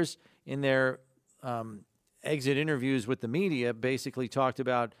players in their exit interviews with the media basically talked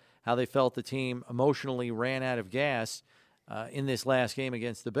about how they felt the team emotionally ran out of gas in this last game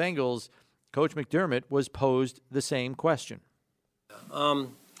against the Bengals. Coach McDermott was posed the same question. I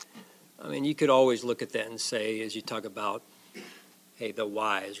mean, you could always look at that and say, as you talk about, hey, the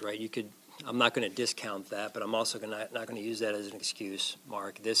whys, right? I'm not going to discount that, but I'm also not going to use that as an excuse,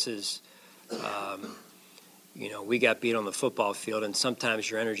 Mark. This is, we got beat on the football field, and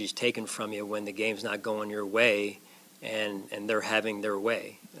sometimes your energy is taken from you when the game's not going your way, and they're having their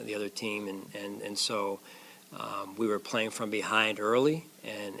way, the other team, and so we were playing from behind early,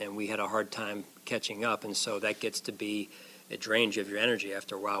 and we had a hard time catching up, and so that gets to be it drains you of your energy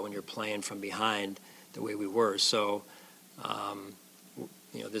after a while when you're playing from behind the way we were. So,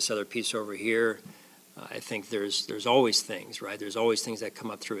 this other piece over here, I think there's always things, right? There's always things that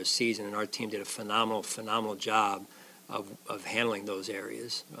come up through a season, and our team did a phenomenal job of handling those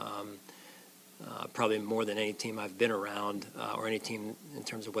areas. Probably more than any team I've been around or any team in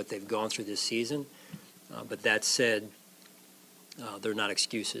terms of what they've gone through this season. But that said, they're not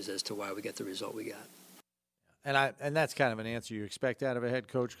excuses as to why we get the result we got. And that's kind of an answer you expect out of a head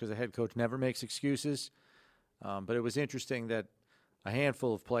coach because a head coach never makes excuses. But it was interesting that a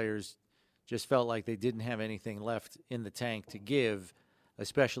handful of players just felt like they didn't have anything left in the tank to give,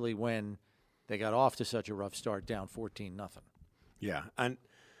 especially when they got off to such a rough start, down 14-0. Yeah, and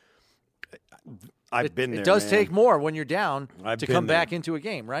I've been there. It does man. take more when you're down to come there. back into a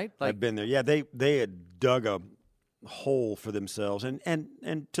game, right? I've been there. Yeah, they had dug a hole for themselves,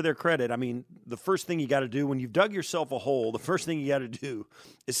 and to their credit, I mean, the first thing you got to do when you've dug yourself a hole, the first thing you got to do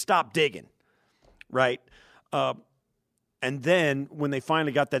is stop digging, right? And then when they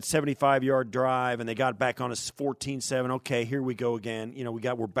finally got that 75-yard drive and they got back on a 14-7, okay, here we go again.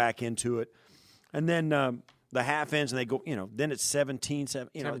 We're back into it. And then the half ends and they go, then it's 17-7.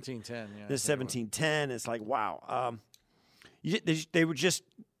 17-10, yeah. Then 17-10. It's like, wow. They were just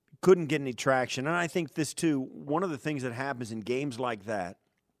couldn't get any traction. And I think this, too, one of the things that happens in games like that,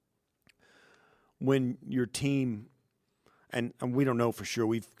 when your team – and we don't know for sure.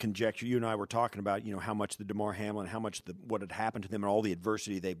 We've conjectured. You and I were talking about, how much the Damar Hamlin, how much what had happened to them, and all the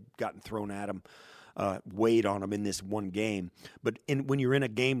adversity they've gotten thrown at them, weighed on them in this one game. But when you're in a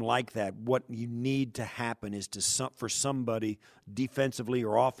game like that, what you need to happen is for somebody defensively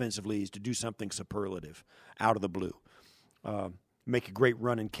or offensively is to do something superlative out of the blue. Make a great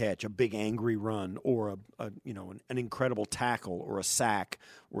run and catch, a big angry run, or an incredible tackle, or a sack,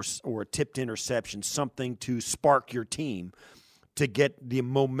 or a tipped interception, something to spark your team to get the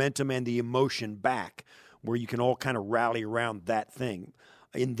momentum and the emotion back, where you can all kind of rally around that thing.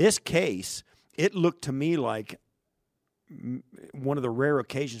 In this case, it looked to me like one of the rare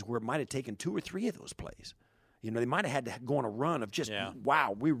occasions where it might have taken 2 or 3 of those plays. They might have had to go on a run of just,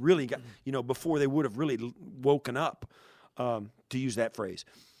 wow, we really got, before they would have really woken up. To use that phrase.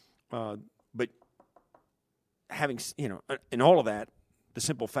 But having, in all of that, the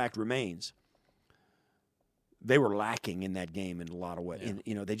simple fact remains they were lacking in that game in a lot of ways.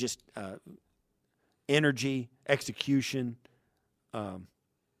 Yeah. They just energy, execution,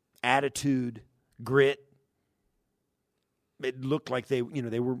 attitude, grit. It looked like they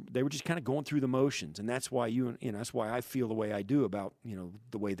were just kind of going through the motions, and that's why that's why I feel the way I do about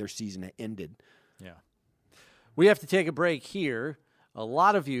the way their season ended. Yeah. We have to take a break here. A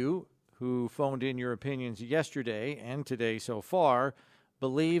lot of you who phoned in your opinions yesterday and today so far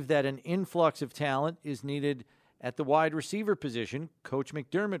believe that an influx of talent is needed at the wide receiver position. Coach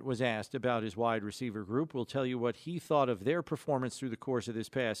McDermott was asked about his wide receiver group. We'll tell you what he thought of their performance through the course of this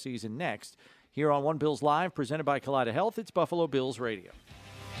past season next. Here on One Bills Live, presented by Kaleida Health, it's Buffalo Bills Radio.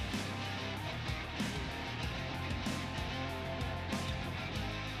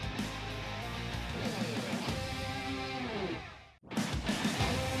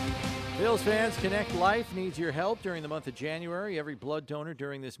 Bills fans, Connect Life needs your help during the month of January. Every blood donor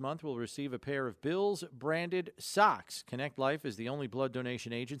during this month will receive a pair of Bills-branded socks. Connect Life is the only blood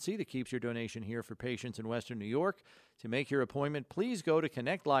donation agency that keeps your donation here for patients in Western New York. To make your appointment, please go to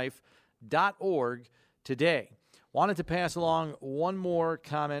connectlife.org today. Wanted to pass along one more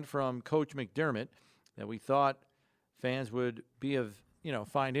comment from Coach McDermott that we thought fans would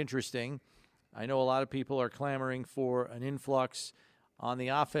find interesting. I know a lot of people are clamoring for an influx on the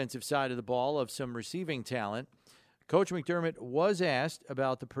offensive side of the ball of some receiving talent. Coach McDermott was asked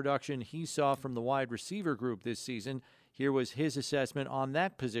about the production he saw from the wide receiver group this season. Here was his assessment on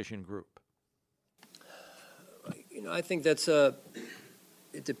that position group. I think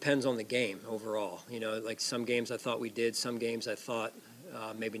it depends on the game overall. Like some games I thought we did, some games I thought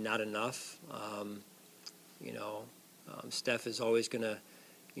maybe not enough. Steph is always going to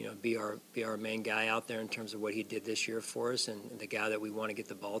be our main guy out there in terms of what he did this year for us and the guy that we want to get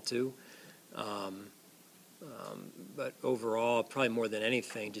the ball to. But overall, probably more than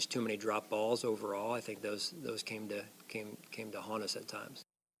anything, just too many drop balls overall. I think those came to haunt us at times.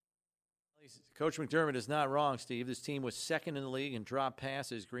 Coach McDermott is not wrong, Steve. This team was second in the league in drop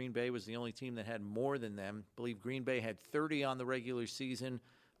passes. Green Bay was the only team that had more than them. I believe Green Bay had 30 on the regular season.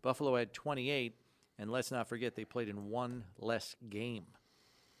 Buffalo had 28. And let's not forget they played in one less game.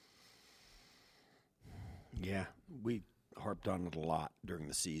 Yeah, we harped on it a lot during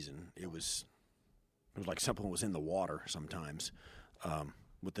the season. It was like something was in the water sometimes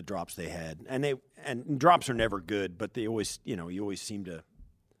with the drops they had. And drops are never good, but they always, you always seem to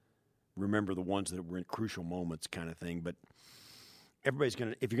remember the ones that were in crucial moments kind of thing. But everybody's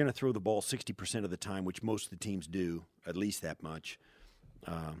going to, if you're going to throw the ball 60% of the time, which most of the teams do, at least that much,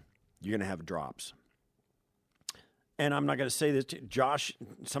 you're going to have drops. And I'm not going to say that Josh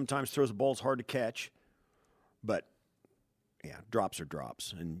sometimes throws the balls hard to catch, but yeah, drops are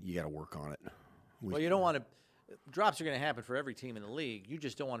drops, and you got to work on it. Well, you don't want to – drops are going to happen for every team in the league. You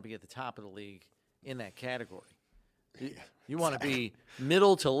just don't want to be at the top of the league in that category. You want to be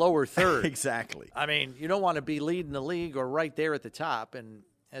middle to lower third. Exactly. I mean, you don't want to be leading the league or right there at the top. And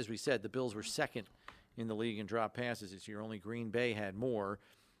as we said, the Bills were second in the league in drop passes this year. Only Green Bay had more.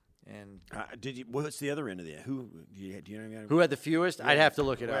 And what's the other end of that? Who do you know? Who had the fewest? Yeah. I'd have to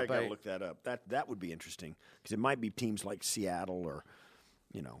look it up. I got to look that up. That would be interesting because it might be teams like Seattle or,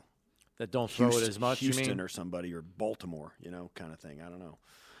 that don't throw it as much. Houston you mean? Or somebody or Baltimore, kind of thing. I don't know.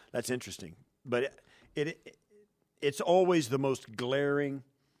 That's interesting, but it's always the most glaring.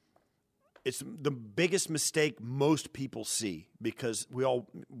 It's the biggest mistake most people see because we all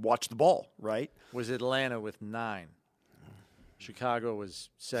watch the ball, right? Was Atlanta with 9? Chicago was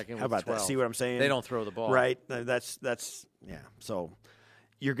second with 12. How about that? See what I'm saying? They don't throw the ball. Right. That's yeah. So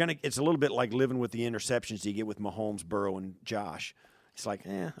it's a little bit like living with the interceptions you get with Mahomes, Burrow, and Josh. It's like,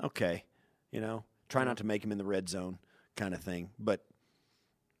 okay. Try not to make him in the red zone kind of thing. But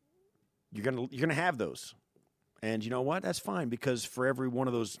you're gonna have those. And you know what? That's fine because for every one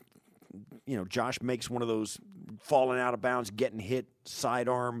of those, Josh makes one of those falling out of bounds, getting hit,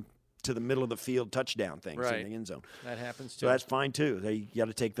 sidearm to the middle of the field touchdown things in the end zone. That happens too. So that's fine too. You got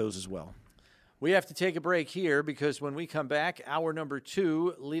to take those as well. We have to take a break here because when we come back, hour number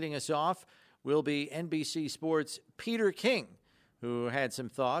 2, leading us off, will be NBC Sports' Peter King, who had some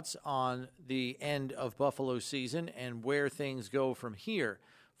thoughts on the end of Buffalo season and where things go from here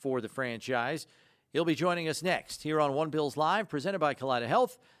for the franchise. He'll be joining us next here on One Bills Live, presented by Kaleida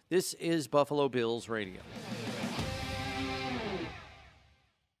Health. This is Buffalo Bills Radio.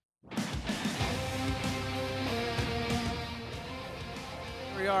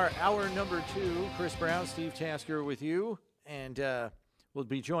 We are hour number 2. Chris Brown, Steve Tasker with you, and we'll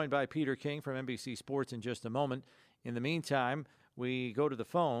be joined by Peter King from NBC Sports in just a moment. In the meantime, we go to the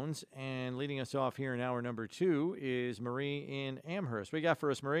phones, and leading us off here in hour number 2 is Marie in Amherst. What you got for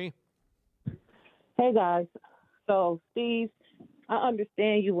us, Marie? Hey, guys. So, Steve, I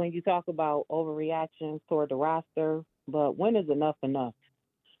understand you when you talk about overreactions toward the roster, but when is enough enough?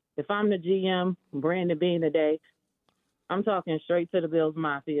 If I'm the GM, Brandon Beane today, I'm talking straight to the Bills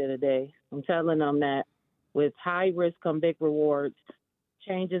Mafia today. I'm telling them that with high risk come big rewards,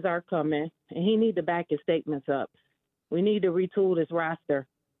 changes are coming, and he need to back his statements up. We need to retool this roster.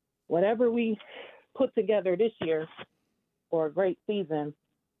 Whatever we put together this year for a great season,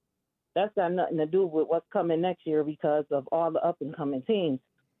 that's got nothing to do with what's coming next year because of all the up-and-coming teams.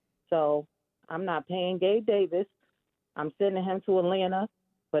 So I'm not paying Gabe Davis. I'm sending him to Atlanta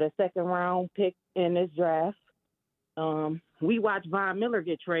for the second-round pick in this draft. We watched Von Miller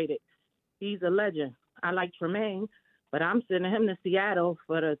get traded. He's a legend. I like Tremaine, but I'm sending him to Seattle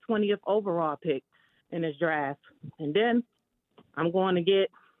for the 20th overall pick in this draft. And then you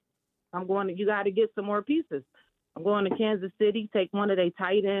got to get some more pieces. I'm going to Kansas City, take one of their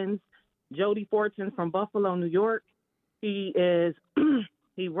tight ends, Jody Fortson from Buffalo, New York. He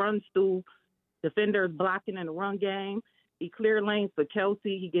runs through defenders blocking in the run game. He clear lanes for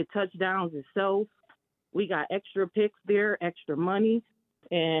Kelsey. He get touchdowns himself. We got extra picks there, extra money,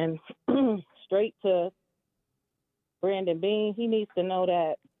 and straight to Brandon Bean, he needs to know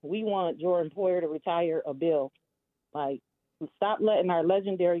that we want Jordan Poyer to retire a bill. Like, stop letting our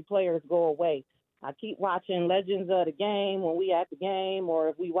legendary players go away. I keep watching Legends of the Game when we at the game, or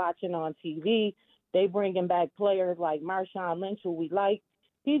if we watching on TV, they bringing back players like Marshawn Lynch, who we like.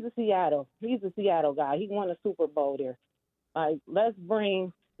 He's a Seattle guy. He won a Super Bowl there. Like, let's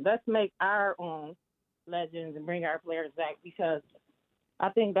make our own legends and bring our players back, because I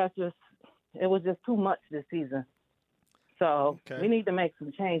think it was just too much this season. So we need to make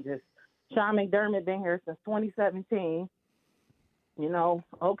some changes. Sean McDermott been here since 2017. You know,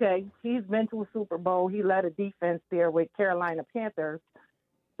 he's been to a Super Bowl. He led a defense there with Carolina Panthers.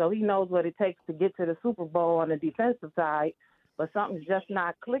 So he knows what it takes to get to the Super Bowl on the defensive side. But something's just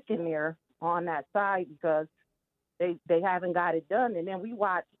not clicking there on that side, because they haven't got it done. And then we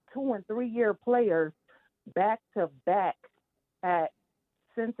watch 2- and 3-year players back-to-back at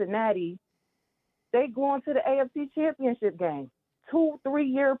Cincinnati. They going to the AFC Championship game. 2-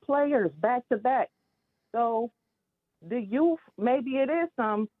 3-year players back-to-back. So the youth, maybe it is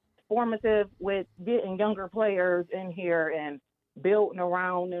some formative with getting younger players in here and building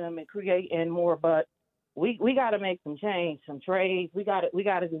around them and creating more, but we got to make some change, some trades. We got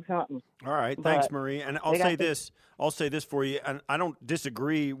to do something. All right, thanks, Marie. And I'll say this for you, and I don't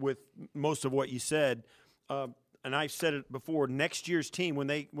disagree with most of what you said. And I've said it before. Next year's team, when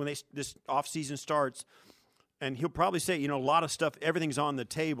this offseason starts, and he'll probably say, a lot of stuff, everything's on the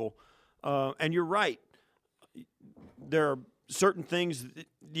table. And you're right. There are certain things that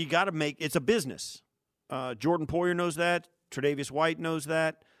you got to make. It's a business. Jordan Poyer knows that. Tre'Davious White knows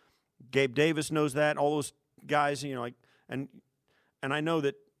that. Gabe Davis knows that. All those guys, and I know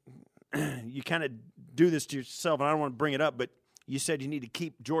that you kind of do this to yourself, and I don't want to bring it up, but you said you need to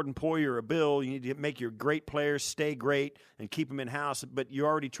keep Jordan Poyer a bill. You need to make your great players stay great and keep them in-house, but you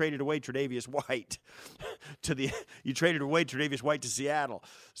already traded away Tre'Davious White you traded away Tre'Davious White to Seattle.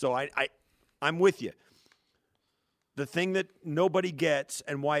 So I'm with you. The thing that nobody gets,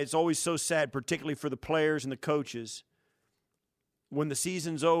 and why it's always so sad, particularly for the players and the coaches, when the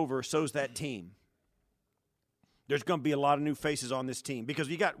season's over, so's that team. There's going to be a lot of new faces on this team, because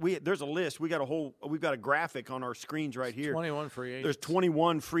there's a list. We've got a graphic on our screens right here. 21 free agents. There's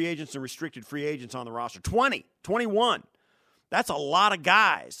 21 free agents and restricted free agents on the roster. 21. That's a lot of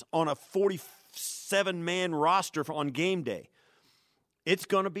guys on a 47-man roster on game day. It's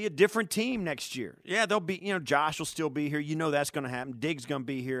going to be a different team next year. Yeah, they'll be, Josh will still be here. That's going to happen. Diggs going to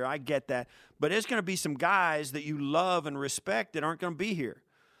be here. I get that. But there's going to be some guys that you love and respect that aren't going to be here.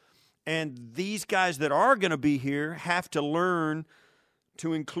 And these guys that are going to be here have to learn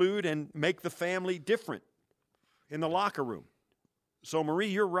to include and make the family different in the locker room. So, Marie,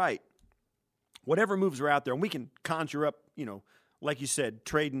 you're right. Whatever moves are out there, and we can conjure up, like you said,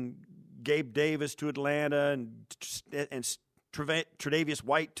 trading Gabe Davis to Atlanta and Tre'Davious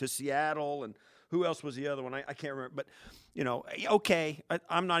White to Seattle, and who else was the other one? I can't remember. But,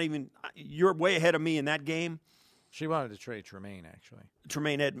 I'm not even – you're way ahead of me in that game. She wanted to trade Tremaine, actually.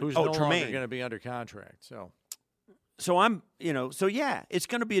 Tremaine Edmonds. Who's no longer going to be under contract. So I'm – yeah, it's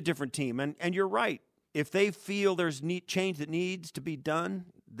going to be a different team. And you're right. If they feel there's change that needs to be done,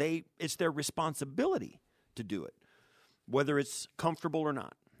 it's their responsibility to do it, whether it's comfortable or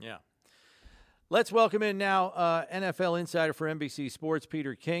not. Yeah. Let's welcome in now NFL insider for NBC Sports,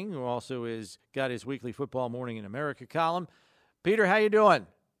 Peter King, who also got his weekly Football Morning in America column. Peter, how you doing?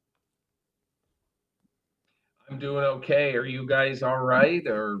 I'm doing okay. Are you guys all right?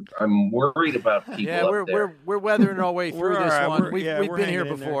 Or I'm worried about people. Yeah, we're weathering our way through this one. We've been here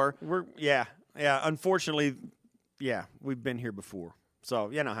before. Unfortunately, we've been here before. So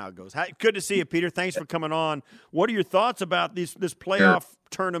you know how it goes. Good to see you, Peter. Thanks for coming on. What are your thoughts about this playoff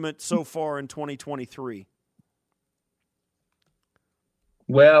tournament so far in 2023?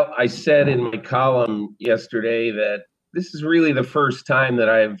 Well, I said in my column yesterday that this is really the first time that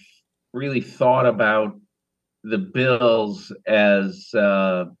I've really thought about the Bills as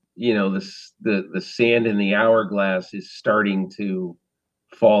the sand in the hourglass is starting to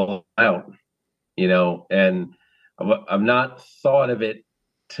fall out, and I've not thought of it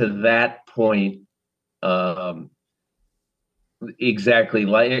to that point exactly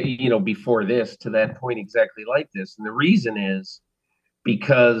like, before this, to that point exactly like this. And the reason is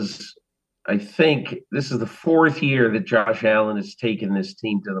because I think this is the fourth year that Josh Allen has taken this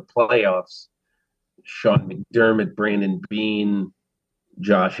team to the playoffs. Sean McDermott, Brandon Bean,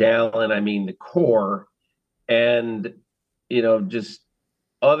 Josh Allen, the core. And, just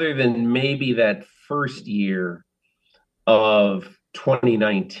other than maybe that first year of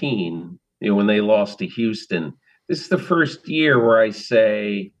 2019, when they lost to Houston, this is the first year where I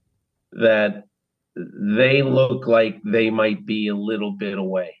say that they look like they might be a little bit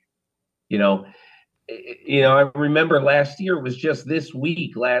away. You know, I remember last year, it was just this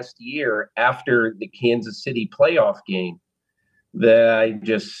week last year after the Kansas City playoff game that I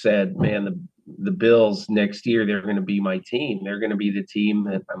just said, man, the Bills next year, they're going to be my team. They're going to be the team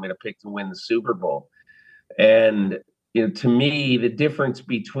that I'm going to pick to win the Super Bowl. And, to me, the difference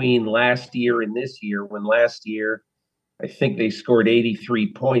between last year and this year, when last year, I think they scored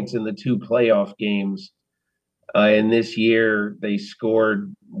 83 points in the 2 playoff games. And this year they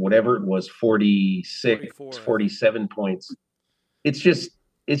scored whatever it was, 46, 47 points. It's just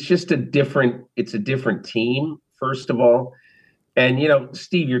a different team, first of all. And,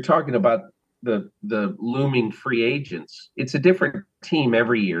 Steve, you're talking about the looming free agents. It's a different team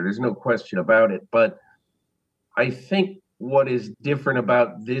every year. There's no question about it. But I think what is different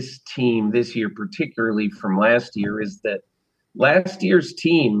about this team this year, particularly from last year, is that last year's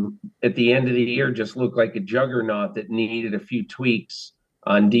team at the end of the year just looked like a juggernaut that needed a few tweaks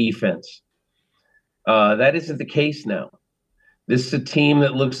on defense. That isn't the case now. This is a team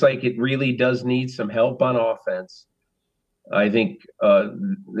that looks like it really does need some help on offense. I think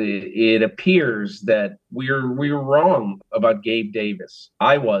it appears that we were wrong about Gabe Davis.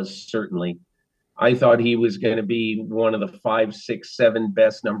 I was, certainly. I thought he was going to be one of the 5, 6, 7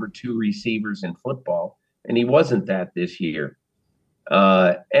 best number 2 receivers in football, and he wasn't that this year.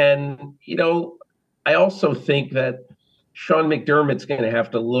 I also think that Sean McDermott's going to have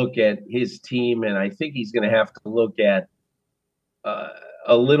to look at his team, and I think he's going to have to look at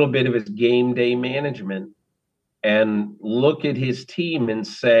a little bit of his game day management and look at his team and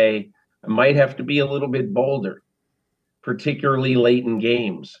say, I might have to be a little bit bolder, particularly late in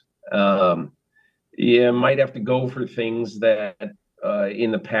games. Might have to go for things that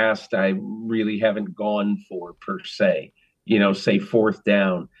in the past I really haven't gone for per se. Say 4th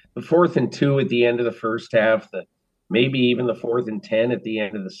down, the 4th and 2 at the end of the first half, maybe even the 4th and 10 at the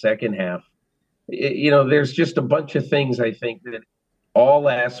end of the second half. There's just a bunch of things I think that all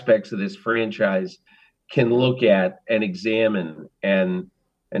aspects of this franchise can look at and examine and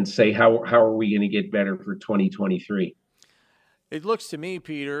say, how are we going to get better for 2023? It looks to me,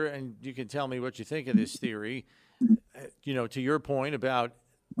 Peter, and you can tell me what you think of this theory, to your point about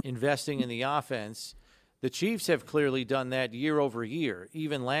investing in the offense, the Chiefs have clearly done that year over year,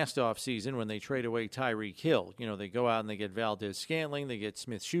 even last offseason when they trade away Tyreek Hill. They go out and they get Valdez-Scantling, they get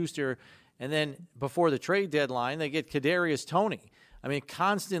Smith-Schuster, and then before the trade deadline, they get Kadarius Toney. I mean,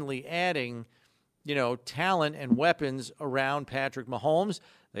 constantly adding, talent and weapons around Patrick Mahomes.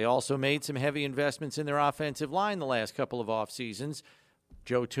 They also made some heavy investments in their offensive line the last couple of off seasons.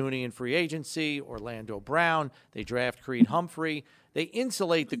 Joe Thuney in free agency, Orlando Brown. They draft Creed Humphrey. They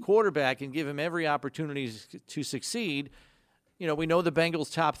insulate the quarterback and give him every opportunity to succeed. We know the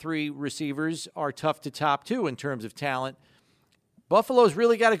Bengals' top 3 receivers are tough to top too in terms of talent. Buffalo's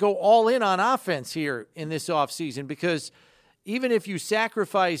really got to go all in on offense here in this offseason because even if you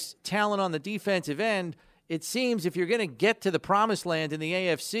sacrifice talent on the defensive end, it seems if you're going to get to the promised land in the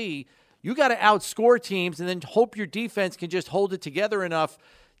AFC, you got to outscore teams and then hope your defense can just hold it together enough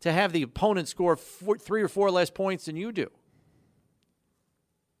to have the opponent score 3 or 4 less points than you do.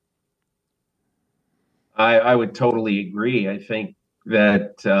 I would totally agree. I think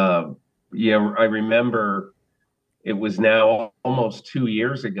that, I remember it was now almost 2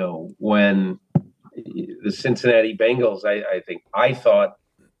 years ago when the Cincinnati Bengals, I thought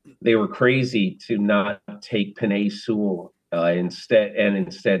they were crazy to not take Penei Sewell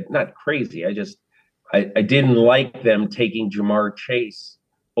instead, not crazy. I didn't like them taking Jamar Chase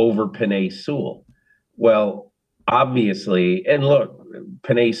over Penei Sewell. Well, obviously, and look,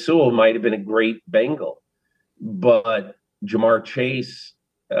 Penei Sewell might have been a great Bengal, but Jamar Chase,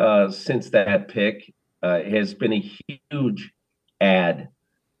 since that pick, has been a huge add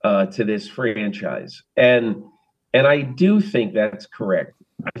to this franchise. And I do think that's correct.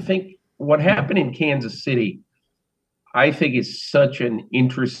 I think what happened in Kansas City, I think is such an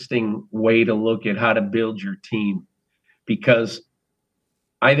interesting way to look at how to build your team, because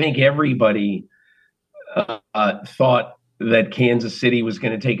I think everybody thought that Kansas City was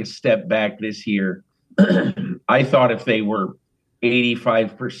going to take a step back this year. I thought if they were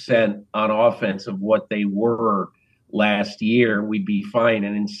 85% on offense of what they were last year, we'd be fine.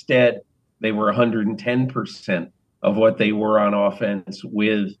 And instead, they were 110% of what they were on offense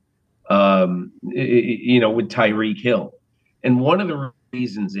with Tyreek Hill. And one of the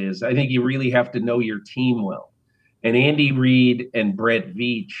reasons is I think you really have to know your team well. And Andy Reid and Brett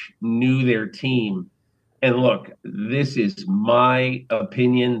Veach knew their team. And look, this is my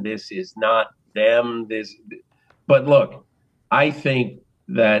opinion. This is not them. But look, I think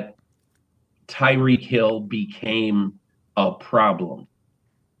that Tyreek Hill became a problem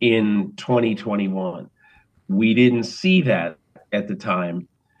in 2021. We didn't see that at the time,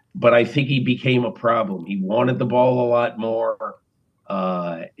 but I think he became a problem. He wanted the ball a lot more.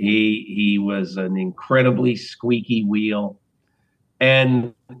 He was an incredibly squeaky wheel.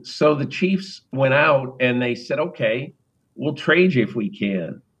 And so the Chiefs went out and they said, okay, we'll trade you if we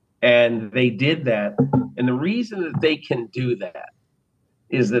can. And they did that. And the reason that they can do that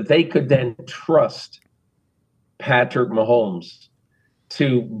is that they could then trust Patrick Mahomes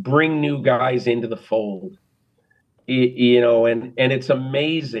to bring new guys into the fold. And it's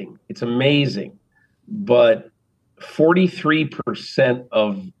amazing. It's amazing. But 43%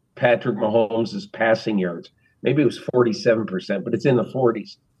 of Patrick Mahomes' passing yards, maybe it was 47%, but it's in the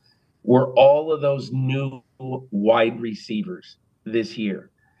 40s, were all of those new wide receivers this year.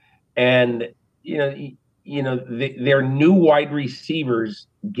 And, their new wide receivers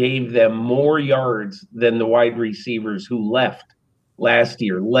gave them more yards than the wide receivers who left last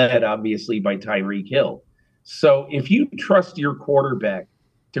year, led obviously by Tyreek Hill. So if you trust your quarterback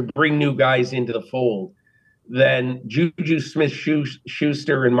to bring new guys into the fold, then Juju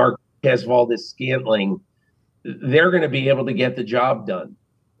Smith-Schuster and Marquez Valdes-Scantling, they're going to be able to get the job done.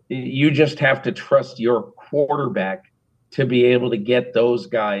 You just have to trust your quarterback to be able to get those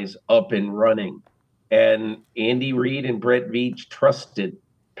guys up and running. And Andy Reid and Brett Veach trusted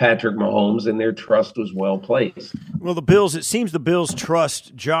Patrick Mahomes, and their trust was well placed. Well, it seems the Bills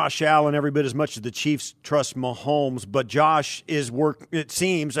trust Josh Allen every bit as much as the Chiefs trust Mahomes, but Josh it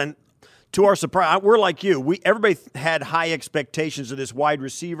seems, and to our surprise, we're like you. Everybody had high expectations of this wide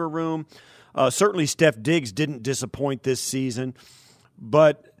receiver room. Certainly Steph Diggs didn't disappoint this season,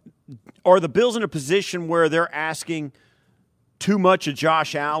 but are the Bills in a position where they're asking too much of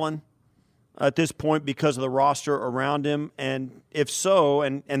Josh Allen at this point because of the roster around him? And if so,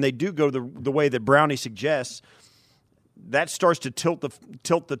 and they do go the way that Brownie suggests, that starts to tilt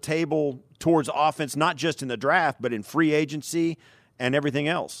the table towards offense, not just in the draft, but in free agency and everything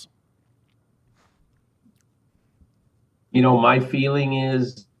else. My feeling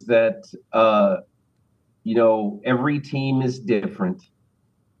is that, every team is different,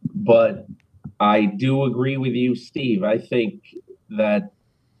 but I do agree with you, Steve. I think that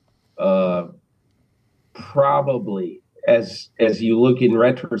probably as you look in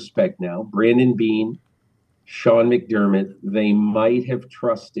retrospect now, Brandon Beane, Sean McDermott, they might have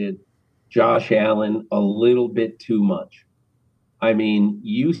trusted Josh Allen a little bit too much. I mean,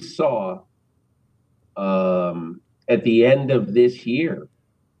 you saw at the end of this year,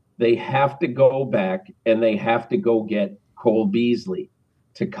 they have to go back and they have to go get Cole Beasley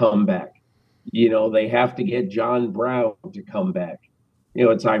to come back. They have to get John Brown to come back.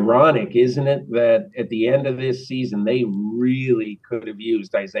 It's ironic, isn't it, that at the end of this season, they really could have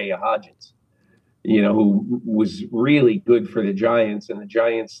used Isaiah Hodgins, who was really good for the Giants, and the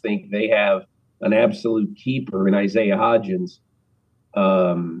Giants think they have an absolute keeper in Isaiah Hodgins.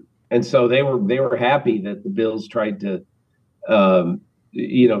 And so they were happy that the Bills tried to,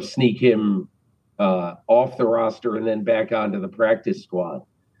 sneak him off the roster and then back onto the practice squad,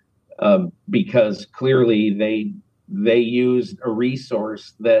 because clearly they used a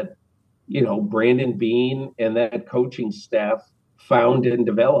resource that, Brandon Beane and that coaching staff found and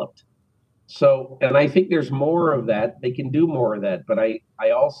developed. So, and I think there's more of that. They can do more of that. But I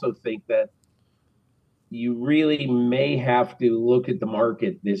also think that you really may have to look at the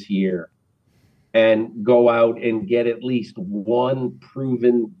market this year and go out and get at least one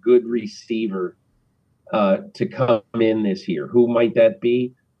proven good receiver to come in this year. Who might that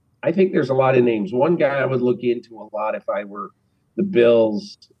be? I think there's a lot of names. One guy I would look into a lot if I were the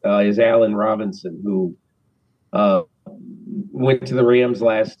Bills is Allen Robinson, who went to the Rams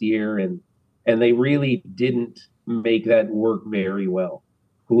last year, and they really didn't make that work very well.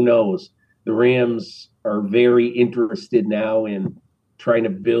 Who knows? The Rams are very interested now in trying to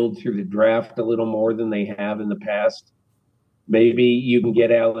build through the draft a little more than they have in the past. Maybe you can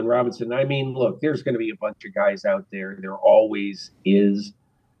get Allen Robinson. I mean, look, there's going to be a bunch of guys out there. There always is.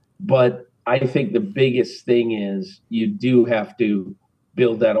 But I think the biggest thing is you do have to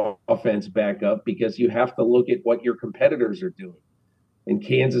build that offense back up, because you have to look at what your competitors are doing. And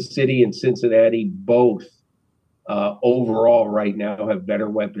Kansas City and Cincinnati both overall right now have better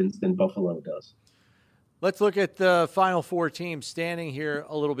weapons than Buffalo does. Let's look at the final four teams standing here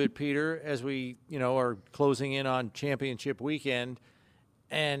a little bit, Peter, as we, are closing in on championship weekend.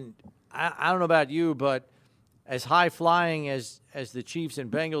 And I don't know about you, but as high flying as the Chiefs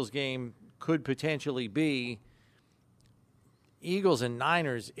and Bengals game could potentially be, Eagles and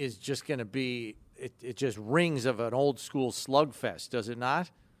Niners is just going to be, it just rings of an old school slugfest, does it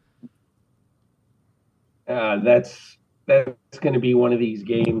not? That's going to be one of these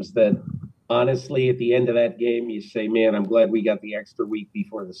games that, honestly, at the end of that game, you say, man, I'm glad we got the extra week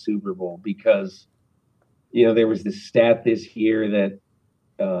before the Super Bowl, because, there was this stat this year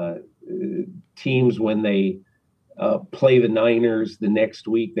that teams, when they play the Niners the next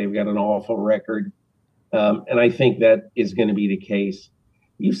week, they've got an awful record. And I think that is going to be the case.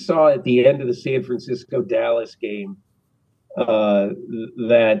 You saw at the end of the San Francisco-Dallas game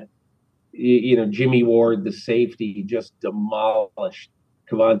that, Jimmy Ward, the safety, just demolished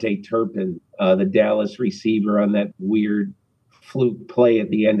Kevontae Turpin, the Dallas receiver, on that weird fluke play at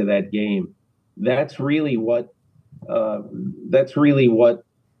the end of that game. That's really what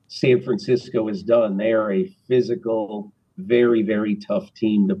San Francisco has done. They are a physical, very, very tough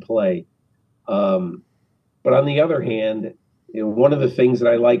team to play. But on the other hand, one of the things that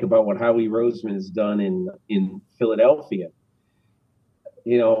I like about what Howie Roseman has done in Philadelphia,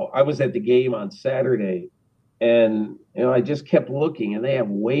 I was at the game on Saturday, and I just kept looking, and they have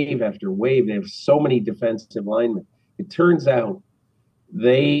wave after wave. They have so many defensive linemen. It turns out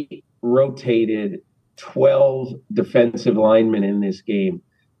they rotated 12 defensive linemen in this game.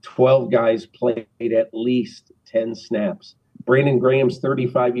 12 guys played at least 10 snaps. Brandon Graham's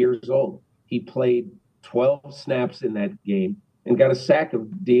 35 years old. He played 12 snaps in that game and got a sack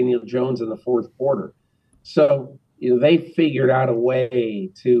of Daniel Jones in the fourth quarter. So, they figured out a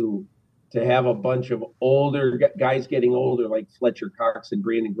way to have a bunch of older guys getting older, like Fletcher Cox and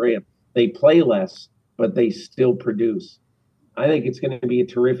Brandon Graham. They play less, but they still produce. I think it's going to be a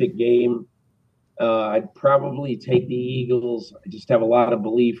terrific game. I'd probably take the Eagles. I just have a lot of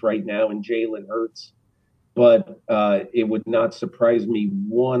belief right now in Jalen Hurts, but it would not surprise me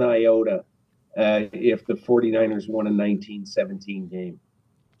one iota if the 49ers won a 19-17 game.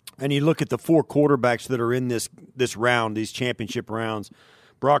 And you look at the four quarterbacks that are in this round, these championship rounds: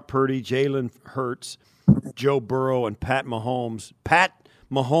 Brock Purdy, Jalen Hurts, Joe Burrow, and Pat Mahomes. Pat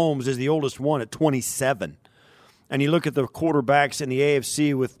Mahomes is the oldest one at 27. And you look at the quarterbacks in the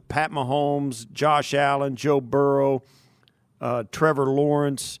AFC with Pat Mahomes, Josh Allen, Joe Burrow, Trevor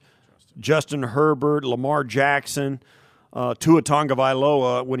Lawrence, Justin Herbert, Lamar Jackson, Tua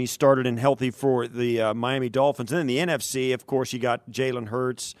Tagovailoa when he started and healthy for the Miami Dolphins. And then in the NFC, of course, you got Jalen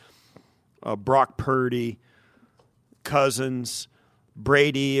Hurts, Brock Purdy, Cousins,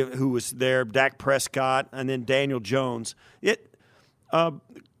 Brady, who was there, Dak Prescott, and then Daniel Jones.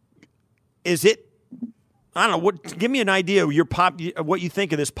 I don't know. Give me an idea of what you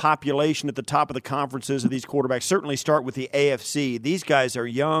think of this population at the top of the conferences of these quarterbacks. Certainly start with the AFC. These guys are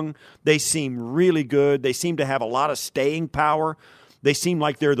young. They seem really good. They seem to have a lot of staying power. They seem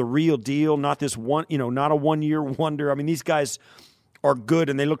like they're the real deal, not this one, not a one-year wonder. I mean, these guys are good,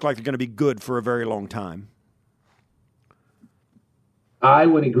 and they look like they're going to be good for a very long time. I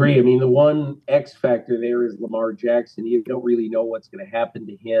would agree. I mean, the one X factor there is Lamar Jackson. You don't really know what's going to happen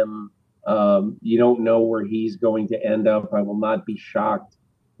to him. You don't know where he's going to end up. I will not be shocked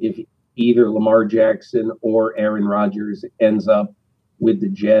if either Lamar Jackson or Aaron Rodgers ends up with the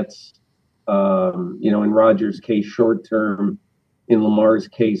Jets. In Rodgers' case, short term. In Lamar's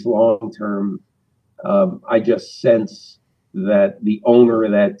case, long term. I just sense that the owner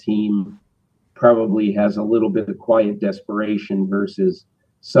of that team probably has a little bit of quiet desperation versus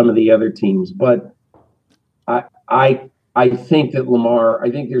some of the other teams. But I think that I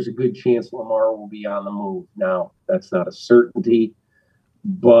think there's a good chance Lamar will be on the move. Now, that's not a certainty,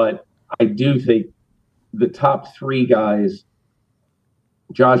 but I do think the top three guys,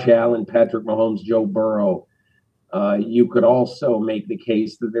 Josh Allen, Patrick Mahomes, Joe Burrow, you could also make the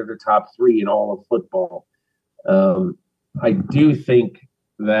case that they're the top three in all of football. I do think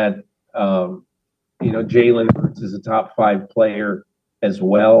that, Jalen Hurts is a top 5 player as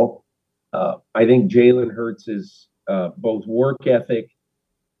well. I think Jalen Hurts is both work ethic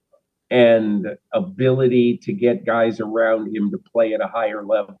and ability to get guys around him to play at a higher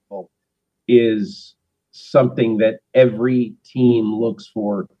level is something that every team looks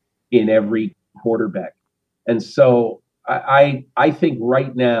for in every quarterback. And so I think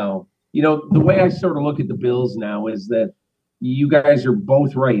right now, the way I sort of look at the Bills now is that you guys are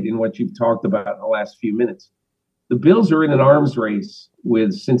both right in what you've talked about in the last few minutes. The Bills are in an arms race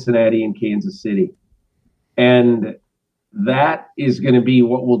with Cincinnati and Kansas City. And that is going to be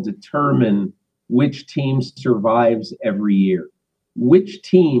what will determine which team survives every year. Which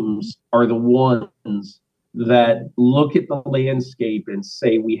teams are the ones that look at the landscape and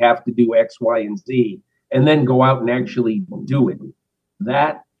say, we have to do X, Y, and Z, and then go out and actually do it.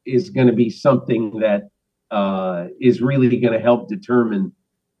 That is going to be something that is really going to help determine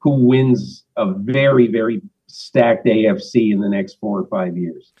who wins a very, very stacked AFC in the next 4 or 5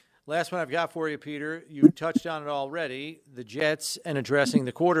 years. Last one I've got for you, Peter. You touched on it already, the Jets and addressing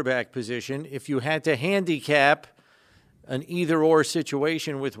the quarterback position. If you had to handicap an either-or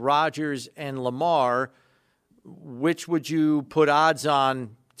situation with Rodgers and Lamar, which would you put odds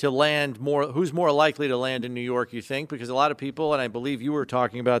on to land more? Who's more likely to land in New York, you think? Because a lot of people, and I believe you were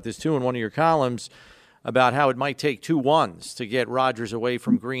talking about this too in one of your columns, about how it might take 2 ones to get Rodgers away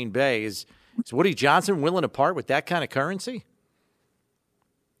from Green Bay. Is Woody Johnson willing to part with that kind of currency?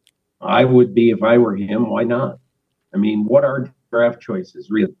 I would be if I were him. Why not? I mean, what are draft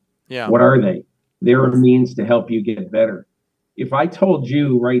choices, really? Yeah. What are they? They're a means to help you get better. If I told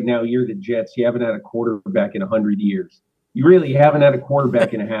you right now you're the Jets, you haven't had a quarterback in 100 years. You really haven't had a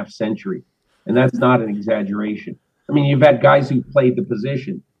quarterback in a half century. And that's not an exaggeration. I mean, you've had guys who played the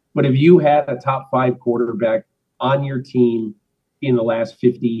position. But have you had a top 5 quarterback on your team in the last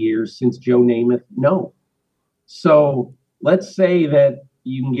 50 years since Joe Namath? No. So let's say that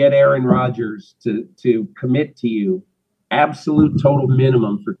you can get Aaron Rodgers to commit to you absolute total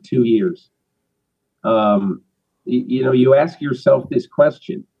minimum for 2 years. You ask yourself this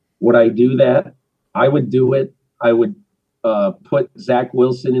question: would I do that? I would do it. I would put Zach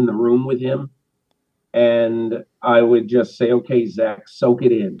Wilson in the room with him, and I would just say, okay, Zach, soak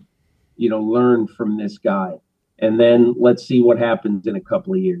it in. Learn from this guy, and then let's see what happens in a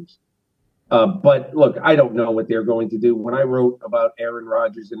couple of years. But look, I don't know what they're going to do. When I wrote about Aaron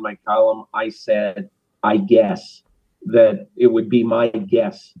Rodgers in my column, I said, I guess that it would be my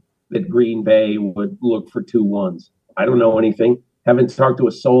guess that Green Bay would look for 2 ones. I don't know anything. Haven't talked to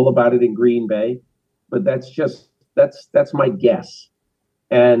a soul about it in Green Bay, but that's my guess.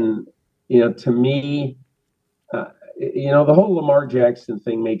 And, to me, the whole Lamar Jackson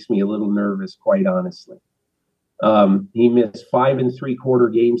thing makes me a little nervous, quite honestly. He missed 5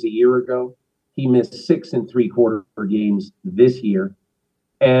 3/4 games a year ago. He missed 6 3/4 games this year.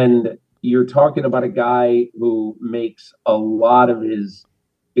 And you're talking about a guy who makes a lot of his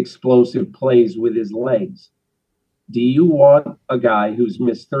explosive plays with his legs. Do you want a guy who's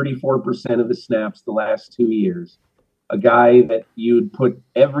missed 34% of the snaps the last 2 years, a guy that you'd put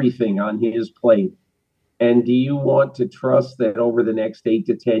everything on his plate? And do you want to trust that over the next 8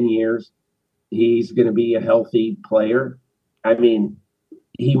 to 10 years, he's going to be a healthy player? I mean,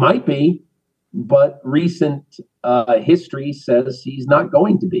 he might be, but recent history says he's not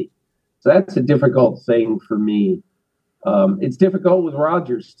going to be. So that's a difficult thing for me. It's difficult with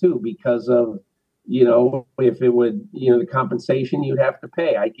Rodgers, too, because of, if it would, the compensation you'd have to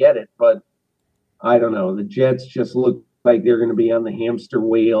pay. I get it, but I don't know. The Jets just look like they're going to be on the hamster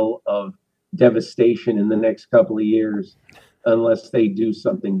wheel of devastation in the next couple of years unless they do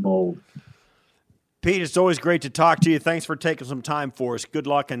something bold. Pete, it's always great to talk to you. Thanks for taking some time for us. Good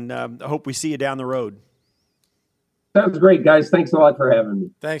luck, and I hope we see you down the road. Sounds great, guys. Thanks a lot for having me.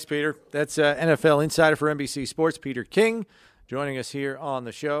 Thanks, Peter. That's NFL insider for NBC Sports, Peter King, joining us here on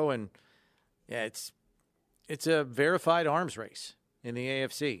the show. And, yeah, it's a verified arms race in the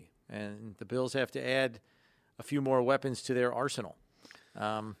AFC, and the Bills have to add a few more weapons to their arsenal.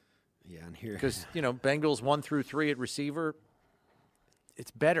 And here, because Bengals 1 through 3 at receiver, it's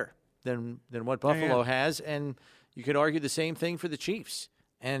better than what Buffalo has, and you could argue the same thing for the Chiefs,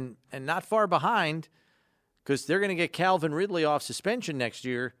 and not far behind, because they're going to get Calvin Ridley off suspension next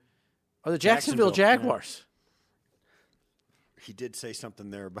year, are the Jacksonville Jaguars. Yeah. He did say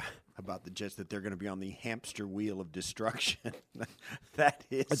something there about the Jets, that they're going to be on the hamster wheel of destruction.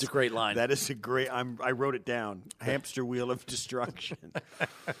 That's a great line. That is a great. I wrote it down. Hamster wheel of destruction.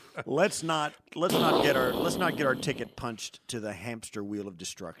 Let's not get our ticket punched to the hamster wheel of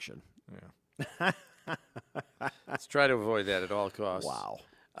destruction. Yeah. Let's try to avoid that at all costs. Wow.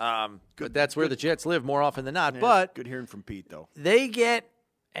 But that's where the Jets live more often than not. Yeah, but good hearing from Pete, though. They get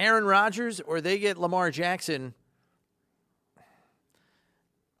Aaron Rodgers or they get Lamar Jackson.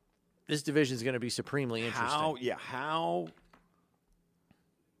 This division is going to be supremely interesting. How?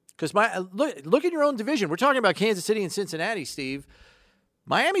 Because look at your own division. We're talking about Kansas City and Cincinnati, Steve.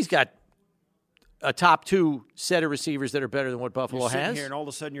 Miami's got a top 2 set of receivers that are better than what Buffalo you're sitting has. Here and all of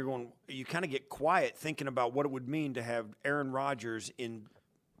a sudden you kind of get quiet thinking about what it would mean to have Aaron Rodgers in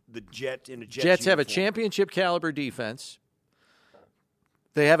a Jets Jets have a championship caliber defense.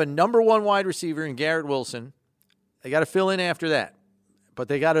 They have a number 1 wide receiver in Garrett Wilson. They got to fill in after that. But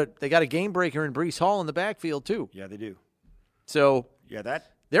they got a game breaker in Breece Hall in the backfield too. Yeah, they do. So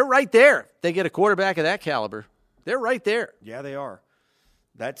they're right there. They get a quarterback of that caliber. They're right there. Yeah, they are.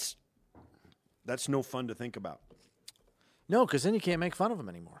 That's no fun to think about. No, because then you can't make fun of them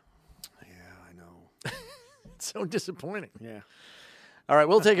anymore. Yeah, I know. It's so disappointing. Yeah. All right,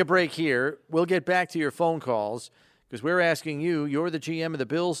 we'll take a break here. We'll get back to your phone calls because we're asking you, you're the GM of the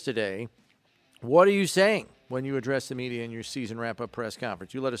Bills today. What are you saying when you address the media in your season wrap-up press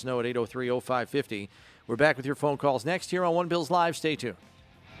conference? You let us know at 803-0550. We're back with your phone calls next here on One Bills Live. Stay tuned.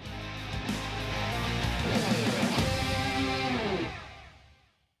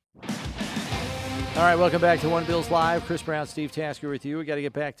 All right, welcome back to One Bills Live. Chris Brown, Steve Tasker with you. We got to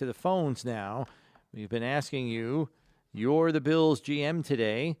get back to the phones now. We've been asking you, you're the Bills GM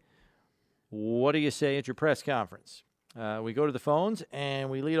today. What do you say at your press conference? We go to the phones, and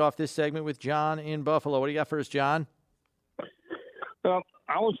we lead off this segment with John in Buffalo. What do you got for us, John? Well,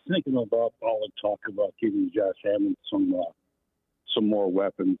 I was thinking about all the talk about giving Josh Allen some more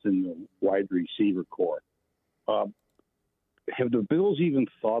weapons in the wide receiver corps. Have the Bills even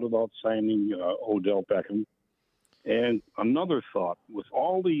thought about signing Odell Beckham? And another thought, with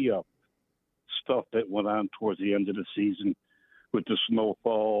all the stuff that went on towards the end of the season with the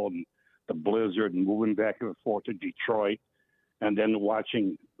snowfall and the blizzard and moving back and forth to Detroit, and then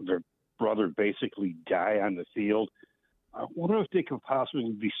watching their brother basically die on the field, I wonder if they could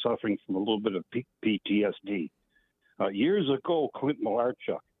possibly be suffering from a little bit of PTSD. Years ago, Clint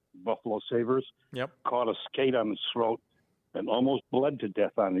Malarchuk, Buffalo Sabres, caught a skate on his throat and almost bled to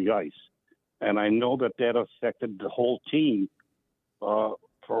death on the ice. And I know that affected the whole team. For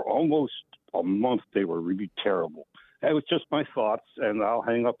almost a month, they were really terrible. That was just my thoughts, and I'll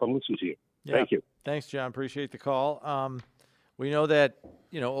hang up and listen to you. Yeah. Thank you. Thanks, John. Appreciate the call. We know that,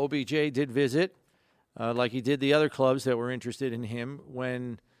 OBJ did visit, like he did the other clubs that were interested in him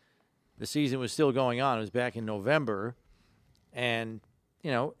when the season was still going on. It was back in November. And,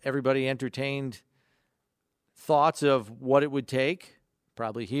 everybody entertained thoughts of what it would take,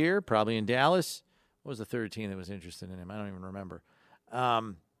 probably here, probably in Dallas. What was the third team that was interested in him? I don't even remember.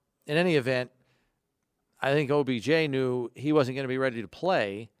 In any event, I think OBJ knew he wasn't going to be ready to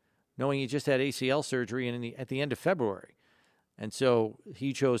play, knowing he just had ACL surgery at the end of February. And so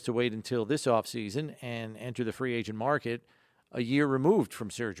he chose to wait until this offseason and enter the free agent market a year removed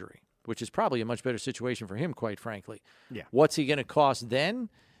from surgery, which is probably a much better situation for him, quite frankly. Yeah. What's he going to cost then?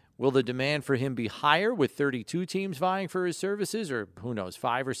 Will the demand for him be higher with 32 teams vying for his services, or who knows,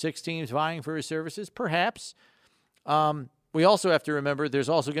 5 or 6 teams vying for his services? Perhaps. We also have to remember there's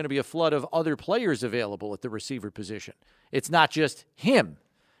also going to be a flood of other players available at the receiver position. It's not just him.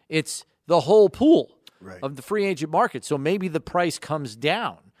 It's the whole pool of the free agent market. So maybe the price comes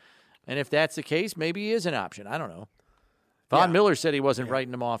down. And if that's the case, maybe he is an option. I don't know. Von Miller said he wasn't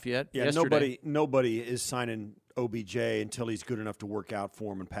writing him off yet. Yeah, yesterday. nobody is signing OBJ until he's good enough to work out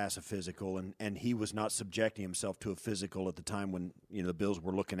for him and pass a physical, and he was not subjecting himself to a physical at the time when the Bills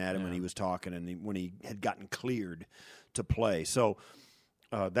were looking at him and he was talking and when he had gotten cleared to play. So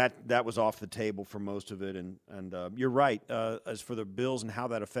that was off the table for most of it, and you're right. As for the Bills and how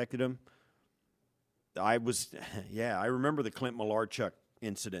that affected him, I remember the Clint Malarchuk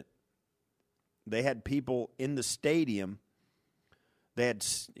incident. They had people in the stadium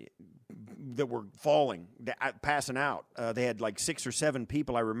that were falling, passing out. They had like 6 or 7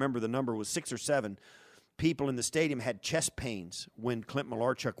 people. I remember the number was 6 or 7 people in the stadium had chest pains when Clint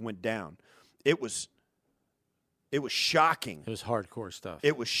Malarchuk went down. It was shocking. It was hardcore stuff.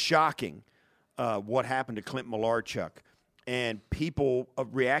 It was shocking what happened to Clint Malarchuk, and people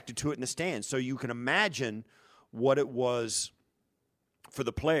reacted to it in the stands. So you can imagine what it was for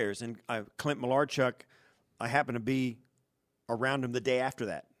the players. And Clint Malarchuk, I happened to be around him the day after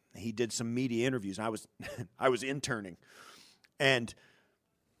that. He did some media interviews. And I was interning, and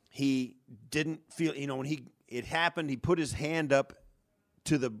he didn't feel. When it happened, he put his hand up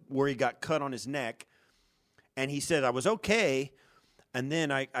to where he got cut on his neck, and he said, "I was okay." And then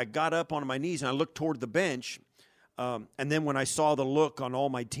I got up on my knees and I looked toward the bench, and then when I saw the look on all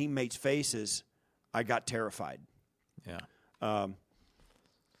my teammates' faces, I got terrified. Yeah.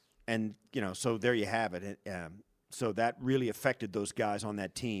 And so there you have it. So that really affected those guys on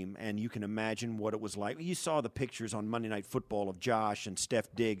that team, and you can imagine what it was like. You saw the pictures on Monday Night Football of Josh and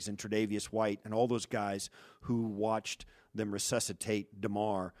Steph Diggs and Tre'Davious White and all those guys who watched them resuscitate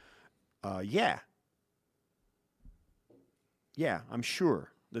DeMar. Yeah, I'm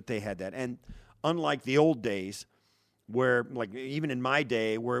sure that they had that. And unlike the old days where, like even in my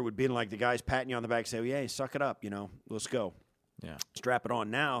day, where it would be like the guys patting you on the back saying, "Yeah, suck it up, let's go. Yeah, strap it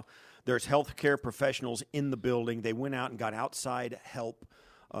on." Now there's healthcare professionals in the building. They went out and got outside help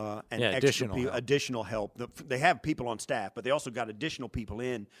and additional help. They have people on staff, but they also got additional people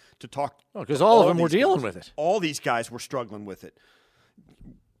in to talk. Because all of them were dealing with it. All these guys were struggling with it.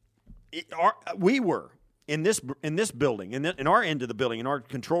 We were in this building, in our end of the building, in our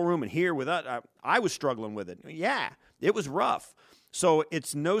control room, and here with us. I was struggling with it. Yeah, it was rough. So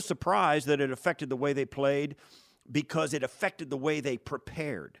it's no surprise that it affected the way they played. because it affected the way they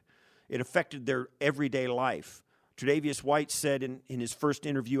prepared. It affected their everyday life. Tre'Davious White said in his first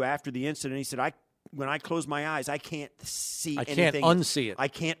interview after the incident, he said, when I close my eyes, I can't see anything. I can't unsee it. I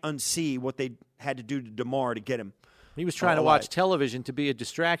can't unsee what they had to do to DeMar to get him. He was trying to watch television to be a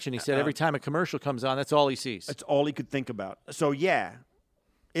distraction. He said every time a commercial comes on, that's all he sees. That's all he could think about. So, yeah,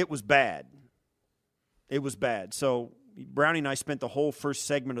 it was bad. It was bad. So Brownie and I spent the whole first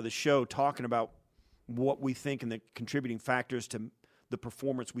segment of the show talking about what we think and the contributing factors to the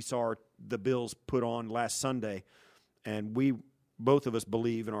performance we saw the Bills put on last Sunday. And we, both of us,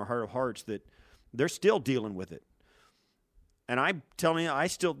 believe in our heart of hearts that they're still dealing with it. And I'm telling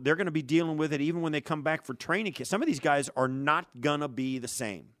you, they're going to be dealing with it even when they come back for training camp. Some of these guys are not going to be the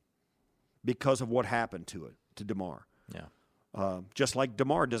same because of what happened to DeMar. Yeah. Just like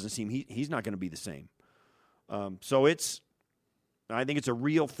DeMar doesn't seem he's not going to be the same. So I think it's a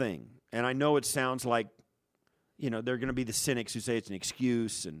real thing. And I know it sounds like, they're going to be the cynics who say it's an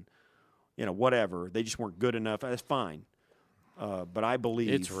excuse and, whatever. They just weren't good enough. That's fine. But I believe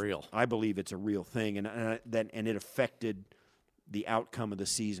it's real. I believe it's a real thing, and it affected the outcome of the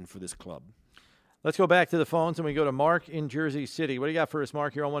season for this club. Let's go back to the phones, and we go to Mark in Jersey City. What do you got for us,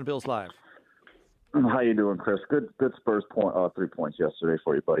 Mark? You're on One Bills Live. How you doing, Chris? Good Spurs 3 points yesterday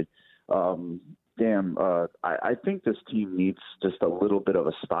for you, buddy. I think this team needs just a little bit of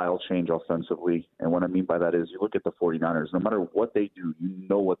a style change offensively, and what I mean by that is you look at the 49ers, no matter what they do, you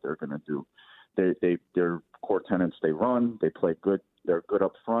know what they're going to do. Their core tenants, they run, they play good, they're good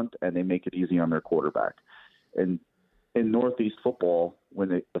up front, and they make it easy on their quarterback. And in Northeast football, when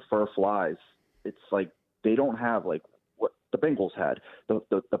the fur flies, it's like they don't have like what the Bengals had,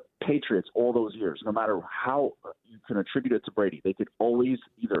 the Patriots all those years. No matter how you can attribute it to Brady, they could always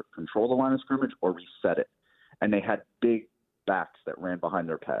either control the line of scrimmage or reset it. And they had big backs that ran behind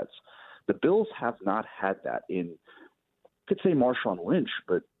their pads. The Bills have not had that in, I could say Marshawn Lynch,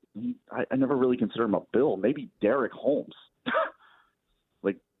 but I never really consider him a Bill. Maybe Derek Holmes.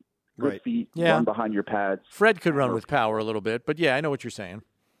 Like, good feet, run behind your pads. Fred could run with power a little bit, but yeah, I know what you're saying.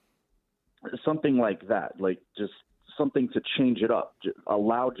 Something like that, like just something to change it up.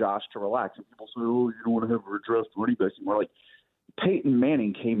 Allow Josh to relax. And people say, you don't want to have a redressed running back anymore. Like, Peyton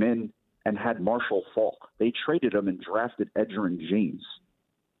Manning came in and had Marshall Faulk. They traded him and drafted Edgerrin James.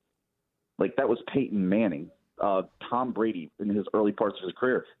 Like, that was Peyton Manning. Tom Brady in his early parts of his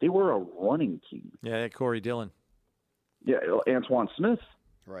career, they were a running team. Yeah, Corey Dillon. Yeah, Antoine Smith.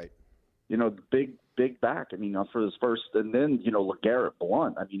 Right. Big back. I mean, for his first, and then, LeGarrette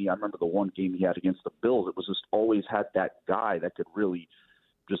Blount. I mean, I remember the one game he had against the Bills. It was just always had that guy that could really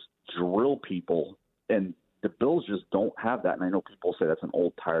just drill people. And the Bills just don't have that. And I know people say that's an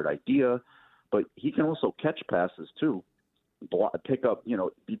old, tired idea, but he can also catch passes too. Pick up,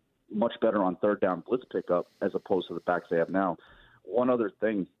 be much better on third down blitz pickup as opposed to the backs they have now. One other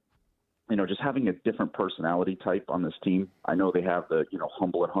thing, just having a different personality type on this team. I know they have the,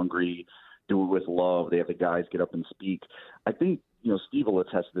 humble and hungry, do it with love. They have the guys get up and speak. I think, Steve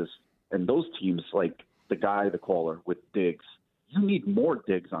Olitz has this, and those teams like the caller with Diggs, you need more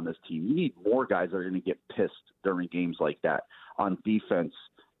Diggs on this team. You need more guys that are going to get pissed during games like that. On defense,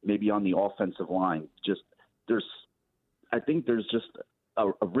 maybe on the offensive line, I think there's just a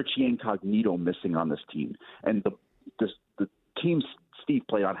Richie Incognito missing on this team. And the team Steve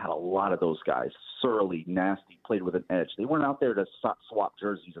played on had a lot of those guys. Surly, nasty, played with an edge. They weren't out there to swap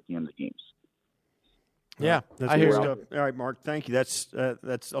jerseys at the end of the games. Yeah, I hear stuff. All right, Mark, thank you. That's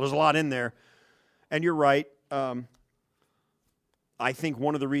there's a lot in there. And you're right. I think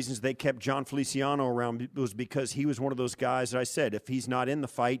one of the reasons they kept John Feliciano around was because he was one of those guys that I said, if he's not in the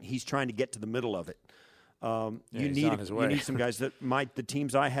fight, he's trying to get to the middle of it. You need some guys the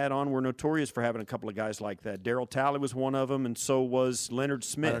teams I had on were notorious for having a couple of guys like that. Darryl Talley was one of them, and so was Leonard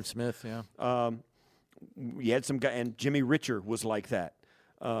Smith. Yeah. You had some guy, and Jimmy Richer was like that.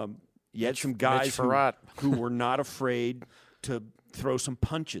 You had some guys who were not afraid to throw some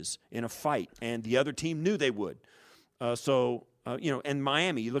punches in a fight, and the other team knew they would. And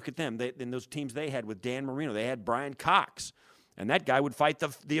Miami, you look at them. In those teams they had with Dan Marino, they had Brian Cox. And that guy would fight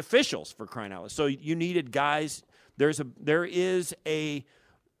the officials, for crying out loud. So you needed guys. There is a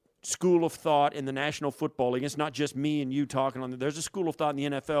school of thought in the National Football League. It's not just me and you talking on. There's a school of thought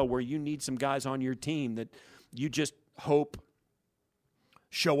in the NFL where you need some guys on your team that you just hope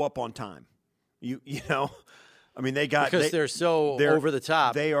show up on time. They're so over the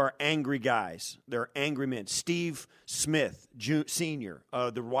top. They are angry guys. They're angry men. Steve Smith, Sr.,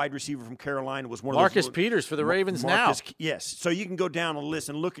 the wide receiver from Carolina, was one of those. Marcus Peters for the Ravens now. Yes. So you can go down a list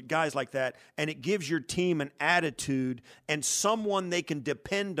and look at guys like that, and it gives your team an attitude and someone they can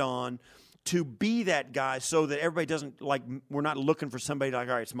depend on to be that guy so that everybody doesn't, like, we're not looking for somebody like,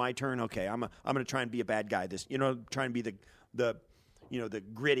 all right, it's my turn. Okay, I'm going to try and be a bad guy try and be the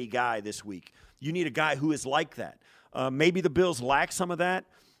gritty guy this week. You need a guy who is like that. Maybe the Bills lack some of that.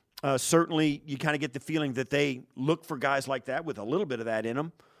 Certainly, you kind of get the feeling that they look for guys like that with a little bit of that in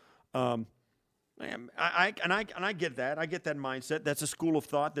them. I get that. I get that mindset. That's a school of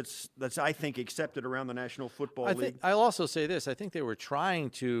thought that's I think accepted around the National Football League. I'll also say this. I think they were trying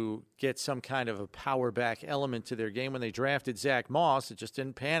to get some kind of a power back element to their game when they drafted Zach Moss. It just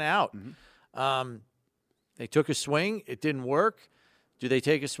didn't pan out. Mm-hmm. They took a swing. It didn't work. Do they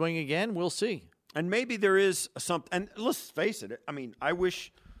take a swing again? We'll see. And maybe there is something. And let's face it. I mean, I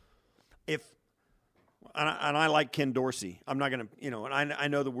wish if – and I like Ken Dorsey. I'm not going to, and I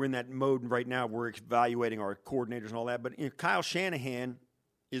know that we're in that mode right now. We're evaluating our coordinators and all that. But Kyle Shanahan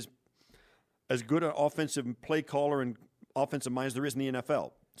is as good an offensive play caller and offensive mind as there is in the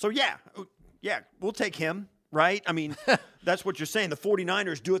NFL. So, yeah, we'll take him, right? I mean, that's what you're saying. The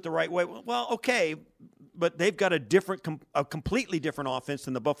 49ers do it the right way. Well, okay, but they've got a completely different offense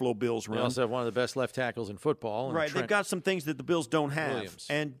than the Buffalo Bills run. They also have one of the best left tackles in football. Right, they've got some things that the Bills don't have. Williams.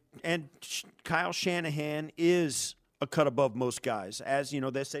 And Kyle Shanahan is a cut above most guys. As,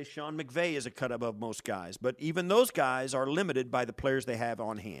 they say Sean McVay is a cut above most guys. But even those guys are limited by the players they have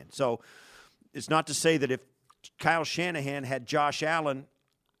on hand. So it's not to say that if Kyle Shanahan had Josh Allen,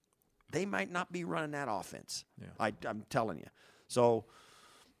 they might not be running that offense. Yeah. I'm telling you. So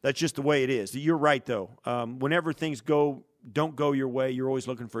that's just the way it is. You're right, though. Whenever things don't go your way, you're always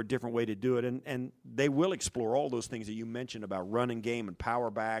looking for a different way to do it. And they will explore all those things that you mentioned about running game and power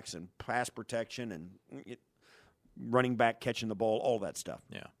backs and pass protection and running back catching the ball, all that stuff.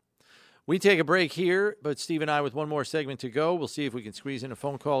 Yeah. We take a break here, but Steve and I with one more segment to go. We'll see if we can squeeze in a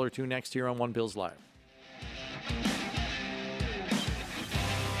phone call or two next here on One Bills Live.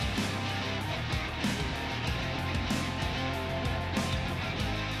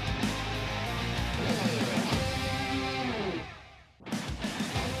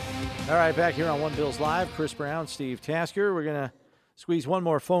 All right, back here on One Bills Live, Chris Brown, Steve Tasker. We're going to squeeze one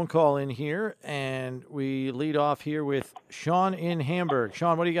more phone call in here, and we lead off here with Sean in Hamburg.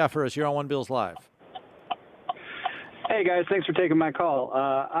 Sean, what do you got for us here on One Bills Live? Hey, guys, thanks for taking my call.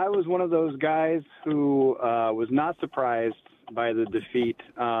 I was one of those guys who was not surprised by the defeat.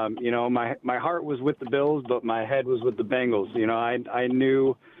 My heart was with the Bills, but my head was with the Bengals. I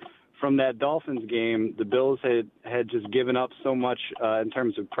knew from that Dolphins game, the Bills had just given up so much in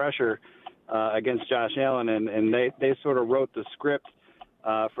terms of pressure against Josh Allen, and they sort of wrote the script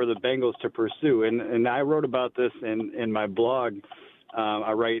for the Bengals to pursue. And I wrote about this in my blog.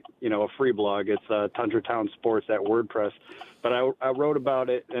 I write, a free blog. It's Tundra Town Sports at WordPress. But I wrote about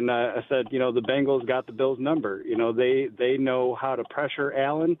it, and I said, the Bengals got the Bills' number. They know how to pressure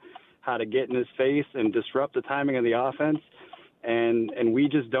Allen, how to get in his face and disrupt the timing of the offense. And we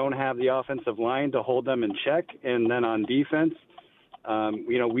just don't have the offensive line to hold them in check. And then on defense,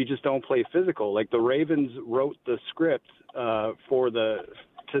 we just don't play physical. Like the Ravens wrote the script to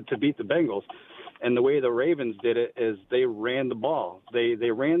beat the Bengals. And the way the Ravens did it is they ran the ball.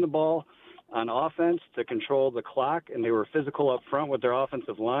 They ran the ball on offense to control the clock, and they were physical up front with their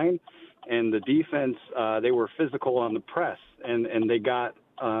offensive line. And the defense, they were physical on the press. And they got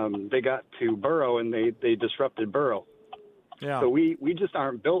to Burrow, and they disrupted Burrow. Yeah. So we just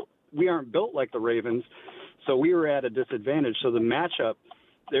aren't built. We aren't built like the Ravens, so we were at a disadvantage. So the matchup,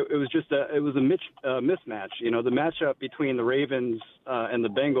 it was a mismatch. The matchup between the Ravens and the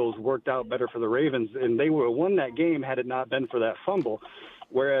Bengals worked out better for the Ravens, and they would have won that game had it not been for that fumble.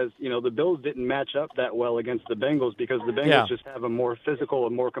 Whereas the Bills didn't match up that well against the Bengals because the Bengals just have a more physical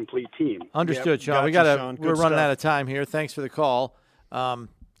and more complete team. Understood, Sean. We're running out of time here. Thanks for the call.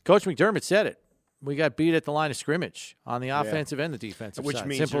 Coach McDermott said it. We got beat at the line of scrimmage on the offensive and the defensive side.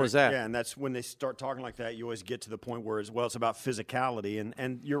 Means simple as that. Yeah, and that's when they start talking like that, you always get to the point where it's about physicality.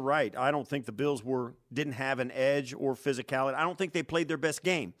 And you're right. I don't think the Bills didn't have an edge or physicality. I don't think they played their best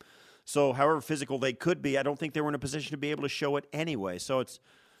game. So however physical they could be, I don't think they were in a position to be able to show it anyway. So it's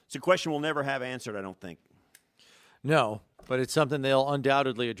a question we'll never have answered, I don't think. No, but it's something they'll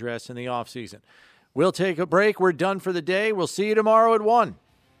undoubtedly address in the offseason. We'll take a break. We're done for the day. We'll see you tomorrow at 1.